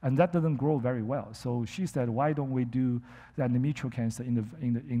 And that doesn't grow very well. So she said, why don't we do the endometrial cancer in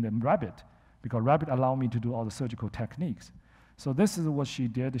the rabbit? Because rabbit allow me to do all the surgical techniques. So this is what she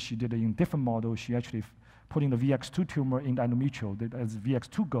did. She did it in different models. She actually put in the VX2 tumor in the endometrial. As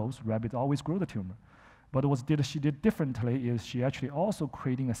VX2 goes, rabbit always grow the tumor. But what she did differently is she actually also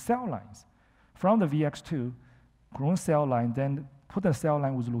creating a cell lines from the VX2, grown cell line, then put the cell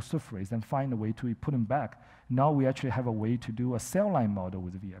line with luciferase and find a way to put them back. Now we actually have a way to do a cell line model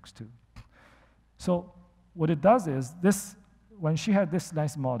with VX2. So what it does is this, when she had this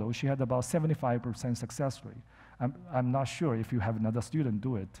nice model, she had about 75% success rate. I'm not sure if you have another student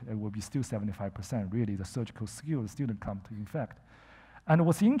do it, it will be still 75%, really, the surgical skill the student come to infect. And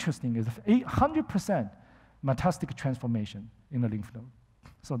what's interesting is 100% metastatic transformation in the lymph node.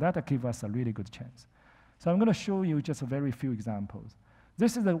 So that gives us a really good chance. So I'm going to show you just a very few examples.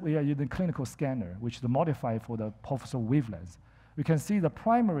 This is we are using clinical scanner, which is modified for the pulsar wavelengths. We can see the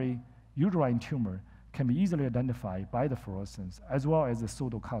primary uterine tumor can be easily identified by the fluorescence, as well as the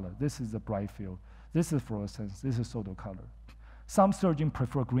pseudo color. This is the bright field. This is fluorescence. This is pseudo color. Some surgeons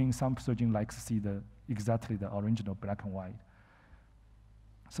prefer green. Some surgeons like to see exactly the original black and white.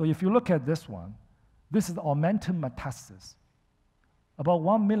 So if you look at this one, this is augmented metastasis, about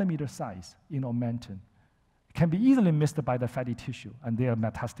 1 millimeter size in augmented. It can be easily missed by the fatty tissue, and they are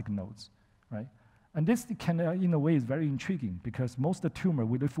metastatic nodes, right? And this can, in a way, is very intriguing because most of the tumor,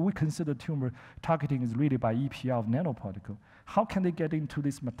 if we consider tumor targeting is really by EPR of nanoparticle, how can they get into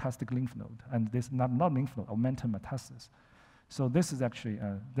this metastatic lymph node? And this not lymph node, augmented metastasis. So this is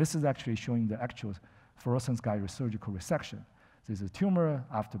actually showing the actual fluorescence guided surgical resection. This is a tumor.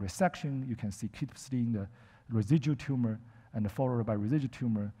 After resection, you can keep seeing the residual tumor, and followed by residual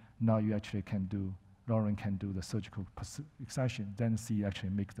tumor. Now you actually can do, Lauren can do the surgical excision, then actually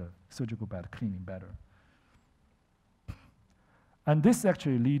make the surgical bed cleaning better. And this is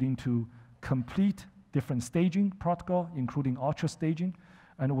actually leading to complete different staging protocol, including ultra staging.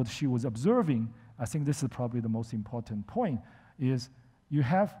 And what she was observing, I think this is probably the most important point, is you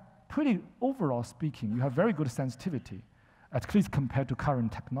have pretty, overall speaking, you have very good sensitivity, at least compared to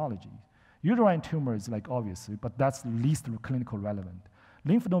current technology. Uterine tumor is like obviously, but that's least clinical relevant.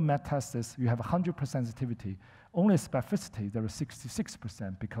 Lymph node metastasis, you have 100% sensitivity. Only specificity, there is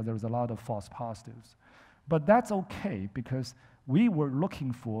 66% because there is a lot of false positives. But that's okay because we were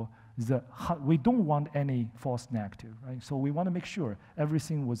looking for we don't want any false negative, right? So we want to make sure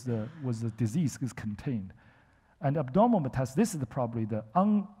everything was the disease is contained. And abdominal metastasis, this is probably the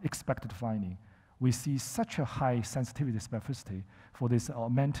unexpected finding. We see such a high sensitivity specificity for this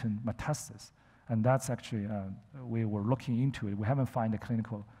augmented metastasis. And that's actually, we were looking into it. We haven't found a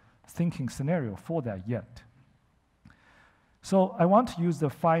clinical thinking scenario for that yet. So I want to use the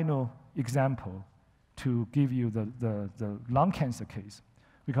final example to give you the lung cancer case,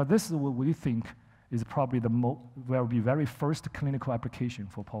 because this is what we think is probably will be very first clinical application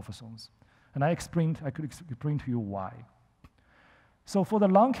for pulsasomes. And I could explain to you why. So for the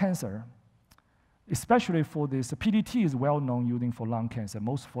lung cancer, especially for this, PDT is well known using for lung cancer,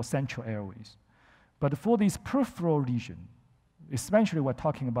 most for central airways. But for this peripheral lesion, especially we're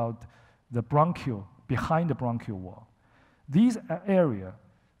talking about the bronchial, behind the bronchial wall. These area,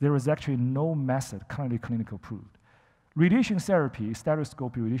 there is actually no method currently clinical approved. Radiation therapy,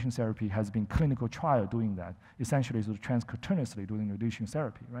 stereoscopy radiation therapy has been clinical trial doing that, essentially sort of transcutaneously doing radiation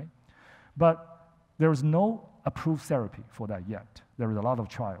therapy, right? But there is no approved therapy for that yet. There is a lot of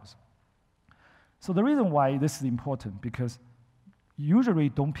trials. So the reason why this is important, because usually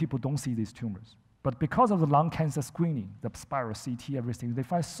people don't see these tumors. But because of the lung cancer screening, the spiral CT, everything, they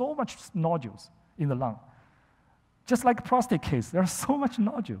find so much nodules in the lung. Just like prostate case, there's so much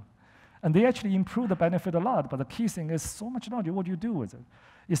nodule. And they actually improve the benefit a lot, but the key thing is so much nodule, what do you do with it?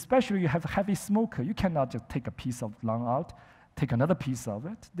 Especially you have a heavy smoker, you cannot just take a piece of lung out, take another piece of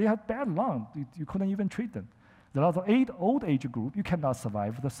it. They have bad lung, you couldn't even treat them. There are the old age group, you cannot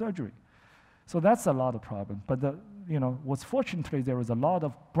survive the surgery. So that's a lot of problem. But what's fortunately there is a lot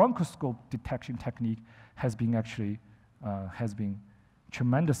of bronchoscope detection technique has been actually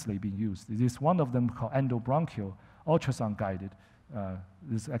tremendously being used. This is one of them called endobronchial, ultrasound guided.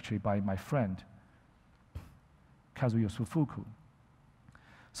 This is actually by my friend, Kazuya Sufuku.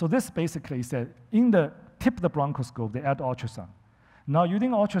 So this basically said, in the tip of the bronchoscope, they add ultrasound. Now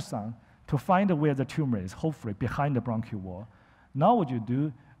using ultrasound to find where the tumor is, hopefully behind the bronchial wall. Now what you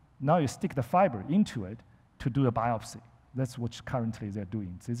do, now you stick the fiber into it to do a biopsy. That's what currently they're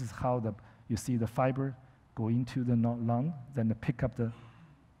doing. This is how you see the fiber go into the lung, then they pick up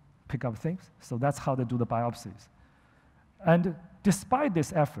things. So that's how they do the biopsies. And despite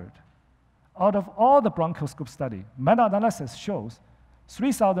this effort, out of all the bronchoscope study, meta-analysis shows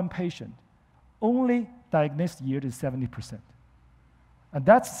 3,000 patients, only diagnosed yield is 70%. And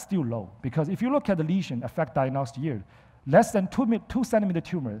that's still low, because if you look at the lesion affect diagnosed yield, less than 2 centimeter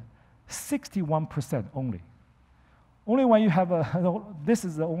tumor, 61% only. Only when you have this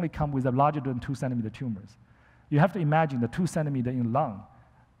is only come with a larger than 2 centimeter tumors. You have to imagine the 2 centimeter in lung,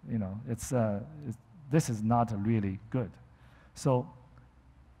 this is not really good. So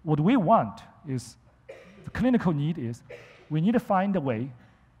what we want is, the clinical need is, we need to find a way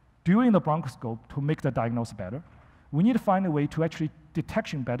during the bronchoscope to make the diagnosis better. We need to find a way to actually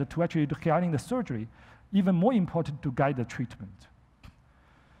detection better, to actually guiding the surgery, even more important to guide the treatment.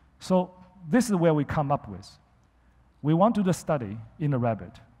 So this is where we come up with. We want to do the study in a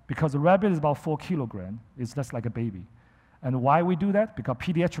rabbit, because a rabbit is about 4 kilograms, it's just like a baby. And why we do that? Because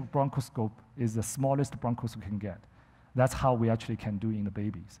pediatric bronchoscope is the smallest bronchoscope we can get. That's how we actually can do in the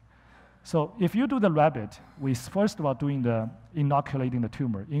babies. So if you do the rabbit, we first of all doing the inoculating the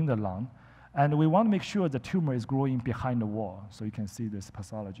tumor in the lung, and we want to make sure the tumor is growing behind the wall. So you can see this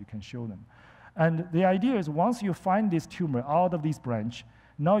pathology, you can show them. And the idea is once you find this tumor out of this branch,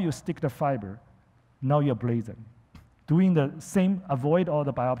 now you stick the fiber, now you ablate them. Doing the same, avoid all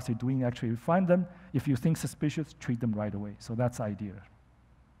the biopsy, doing actually find them. If you think suspicious, treat them right away. So that's the idea.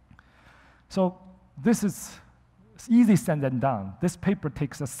 So this is easy said than done. This paper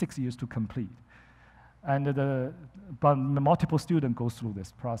takes us 6 years to complete. And but multiple students go through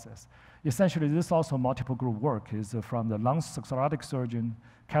this process. Essentially, this also multiple group work is from the lung thoracic surgeon,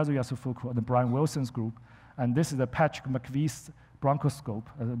 Kazuya Sufuku, and the Brian Wilson's group. And this is the Patrick McVeigh's bronchoscope,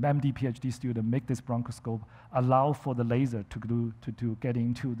 an MD PhD student make this bronchoscope, allow for the laser to get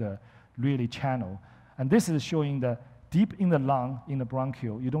into the really channel. And this is showing the deep in the lung, in the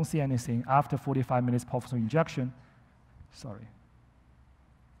bronchial, you don't see anything after 45 minutes post injection. Sorry.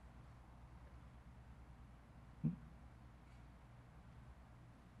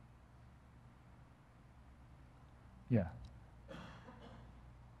 Yeah.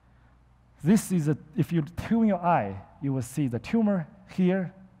 This is if you tune your eye, you will see the tumor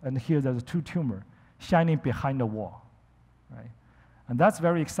here, and here there's 2 tumors shining behind the wall, right? And that's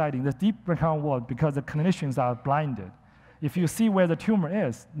very exciting. The deep behind the wall, because the clinicians are blinded. If you see where the tumor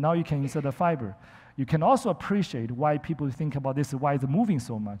is, now you can insert the fiber. You can also appreciate why people think about this, why it's moving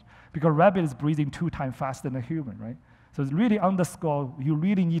so much. Because rabbit is breathing 2 times faster than a human, right? So it's really underscore, you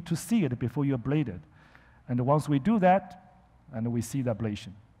really need to see it before you ablate it. And once we do that, and we see the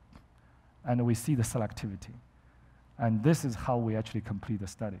ablation, and we see the selectivity. And this is how we actually complete the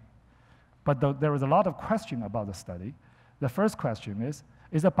study. But there is a lot of question about the study. The first question is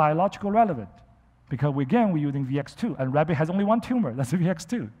it biological relevant? Because again, we're using VX2, and rabbit has only 1 tumor, that's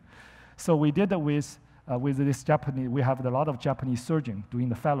VX2. So we did it with this Japanese, we have a lot of Japanese surgeons doing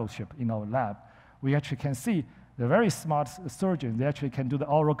the fellowship in our lab. We actually can see the very smart surgeons, they actually can do the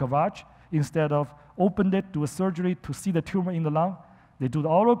oral gavage. Instead of open it, do a surgery to see the tumor in the lung, they do the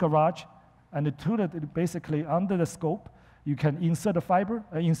oral gavage, and basically under the scope, you can insert a fiber,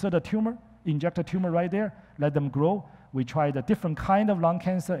 insert a tumor, inject a tumor right there, let them grow. We tried a different kind of lung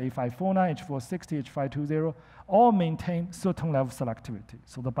cancer, A549, H460, H520, all maintain certain level of selectivity.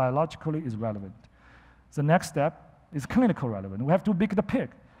 So the biologically is relevant. The next step is clinical relevant. We have to pick the pig,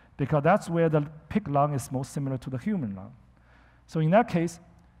 because that's where the pig lung is most similar to the human lung. So in that case,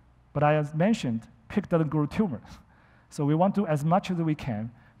 but I as mentioned, pig doesn't grow tumors. So we want to, as much as we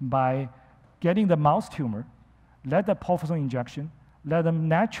can, by getting the mouse tumor, let the pulsatile injection, let them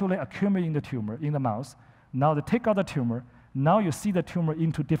naturally accumulate in the tumor in the mouse. Now they take out the tumor. Now you see the tumor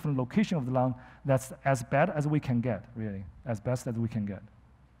into different location of the lung. That's as bad as we can get, really, as best as we can get.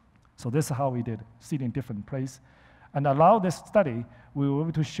 So this is how we did, see it in different place. And allow this study, we were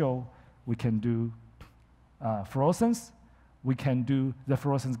able to show we can do fluorescence, we can do the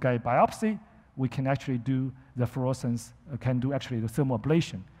fluorescence guide biopsy, we can actually do the fluorescence, can do actually the thermal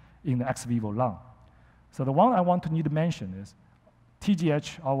ablation in the ex vivo lung. So the one I want to need to mention is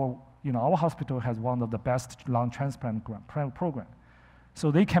TGH, our hospital has one of the best lung transplant program.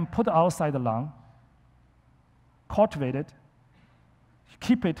 So they can put outside the lung, cultivate it,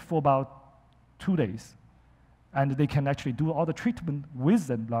 keep it for about 2 days, and they can actually do all the treatment with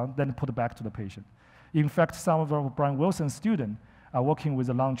the lung, then put it back to the patient. In fact, some of our Brian Wilson students are working with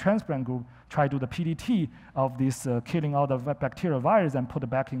the lung transplant group, try to do the PDT of this killing all the bacterial virus and put it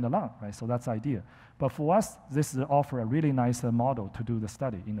back in the lung, right? So that's the idea. But for us, this is offer a really nice model to do the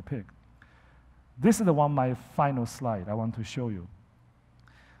study in the pig. This is my final slide I want to show you.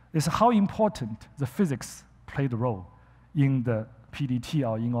 Is how important the physics played a role in the PDT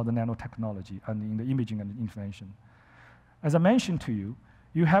or in all the nanotechnology and in the imaging and intervention. As I mentioned to you,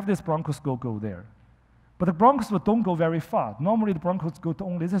 you have this bronchoscope go there. But the bronchoscope don't go very far. Normally, the bronchoscope go to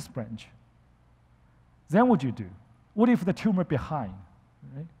only this branch. Then what do you do? What if the tumor behind?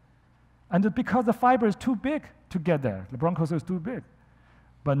 Right? And because the fiber is too big to get there, the bronchoscope is too big.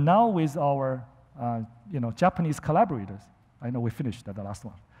 But now with our Japanese collaborators, I know we finished the last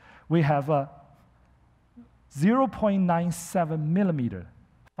one, we have a 0.97 millimeter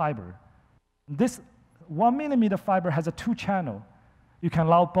fiber. This 1 millimeter fiber has a 2-channel. You can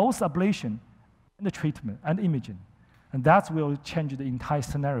allow both ablation and the treatment and imaging. And that will change the entire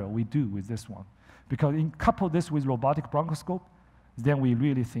scenario we do with this one. Because in couple this with robotic bronchoscope, then we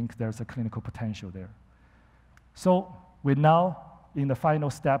really think there's a clinical potential there. So we're now in the final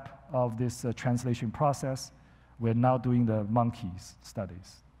step of this translation process. We're now doing the monkeys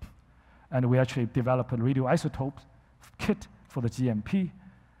studies. And we actually developed a radioisotope kit for the GMP.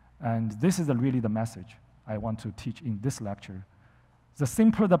 And this is really the message I want to teach in this lecture. The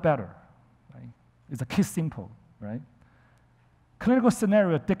simpler, the better. Right? It's a kit simple, right? Clinical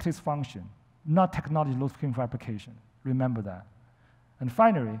scenario dictates function, not technology looking for application. Remember that. And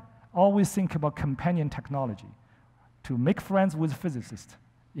finally, always think about companion technology to make friends with physicists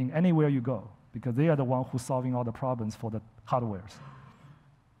in anywhere you go, because they are the ones who are solving all the problems for the hardwares.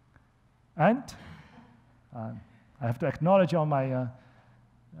 And I have to acknowledge all my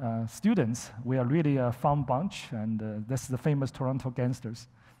students. We are really a fun bunch, and this is the famous Toronto gangsters.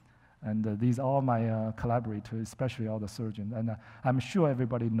 And these are all my collaborators, especially all the surgeons. And I'm sure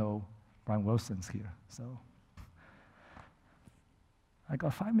everybody knows Brian Wilson's here. So I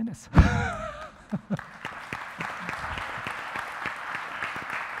got 5 minutes.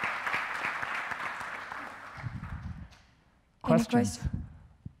 Questions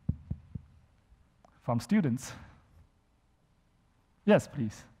from students? Yes,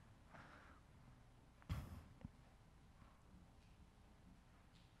 please.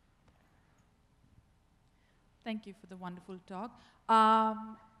 Thank you for the wonderful talk.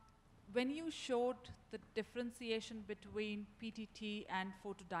 When you showed the differentiation between PTT and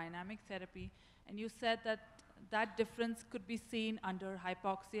photodynamic therapy, and you said that that difference could be seen under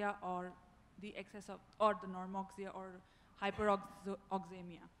hypoxia or the excess of, or the normoxia or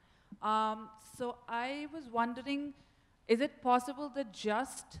hyperoxemia. So I was wondering, is it possible that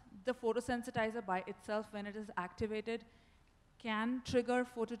just the photosensitizer by itself, when it is activated, can trigger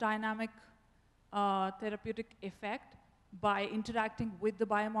photodynamic therapeutic effect by interacting with the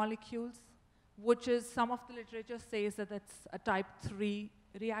biomolecules, which is, some of the literature says that it's a type 3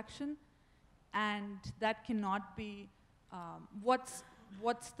 reaction, and that cannot be, what's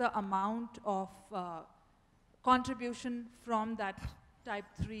the amount of contribution from that type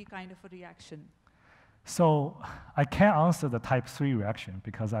 3 kind of a reaction? So I can't answer the type 3 reaction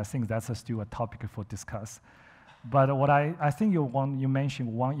because I think that's still a topic for discuss. But what I think you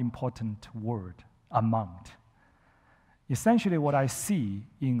mentioned one important word, amount. Essentially what I see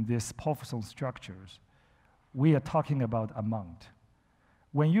in these porphyrin structures, we are talking about amount.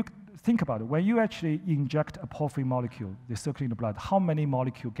 When you think about it, when you actually inject a porphyrin molecule, they circulate in the blood, how many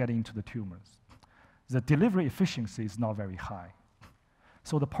molecules get into the tumors? The delivery efficiency is not very high.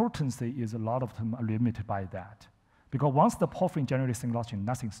 So the potency is, a lot of them are limited by that. Because once the porphyrin generates syngallogen,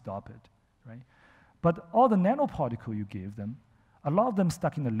 nothing stops it, right? But all the nanoparticles you give them, a lot of them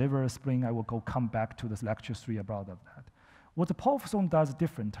stuck in the liver, spleen. I will come back to this lecture 3 about that. What the porphyrin does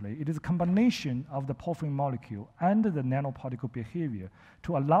differently, it is a combination of the porphyrin molecule and the nanoparticle behavior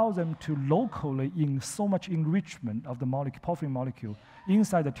to allow them to locally in so much enrichment of the porphyrin molecule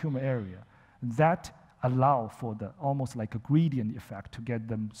inside the tumor area that allow for the almost like a gradient effect to get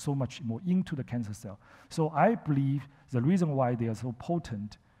them so much more into the cancer cell. So I believe the reason why they are so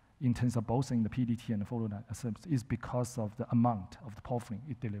potent in terms of both in the PDT and the photodynamic is because of the amount of the porphyrin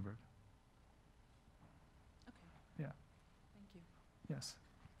it delivered. Okay. Yeah. Thank you. Yes.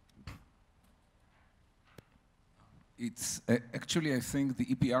 It's actually, I think, the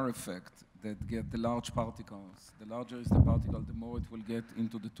EPR effect that get the large particles. The larger is the particle, the more it will get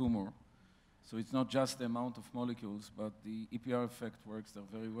into the tumor. So it's not just the amount of molecules, but the EPR effect works there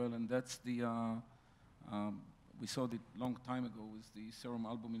very well, and that's the we saw it a long time ago with the serum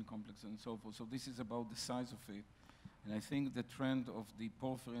albumin complex and so forth. So this is about the size of it. And I think the trend of the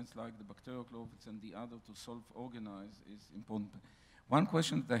porphyrins like the bacterioclophids and the other to self-organize is important. One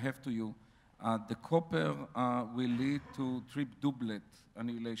question that I have to you, the copper will lead to trip-doublet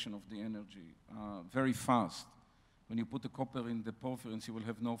annihilation of the energy very fast. When you put the copper in the porphyrins, you will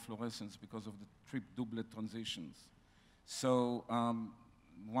have no fluorescence because of the trip-doublet transitions. So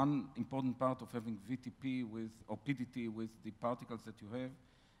one important part of having VTP with, or PDT with the particles that you have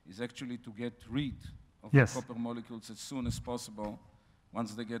is actually to get rid of the copper molecules as soon as possible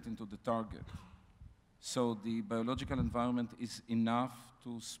once they get into the target. So the biological environment is enough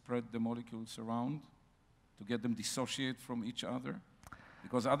to spread the molecules around, to get them dissociate from each other,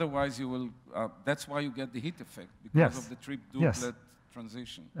 because otherwise you will, that's why you get the heat effect, because of the trip-doublet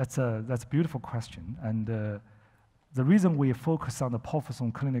transition. That's a beautiful question. And the reason we focus on the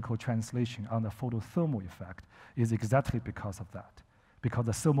porphyrin clinical translation on the photothermal effect is exactly because of that. Because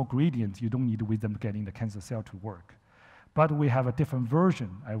the thermal gradient, you don't need with them getting the cancer cell to work. But we have a different version.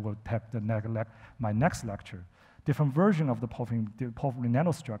 I will have my next lecture. Different version of the porphyrin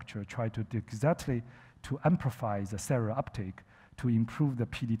nanostructure try to do exactly to amplify the cellular uptake to improve the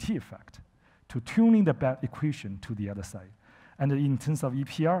PDT effect, to tuning the bad equation to the other side. And in terms of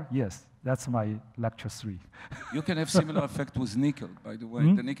EPR, yes, that's my lecture 3. You can have similar effect with nickel, by the way.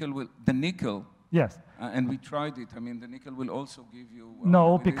 The nickel. Yes. And we tried it. I mean, the nickel will also give you...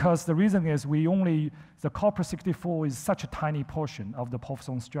 no, because the reason is the copper-64 is such a tiny portion of the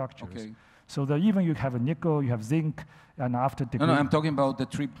porphyrin structures. Okay. So that even you have a nickel, you have zinc, and after... No, I'm talking about the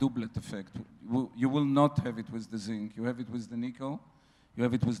trip-doublet effect. You will not have it with the zinc. You have it with the nickel, you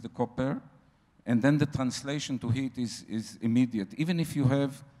have it with the copper, and then the translation to heat is immediate. Even if you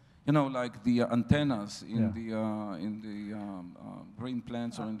have... You know, like the antennas in the green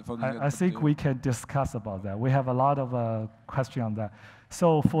plants or in the... I think we can discuss about that. We have a lot of questions on that.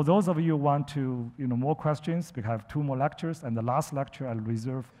 So for those of you who want to, more questions, we have 2 more lectures, and the last lecture I'll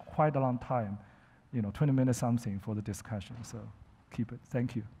reserve quite a long time, 20 minutes something for the discussion. So keep it.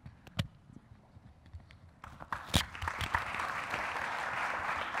 Thank you.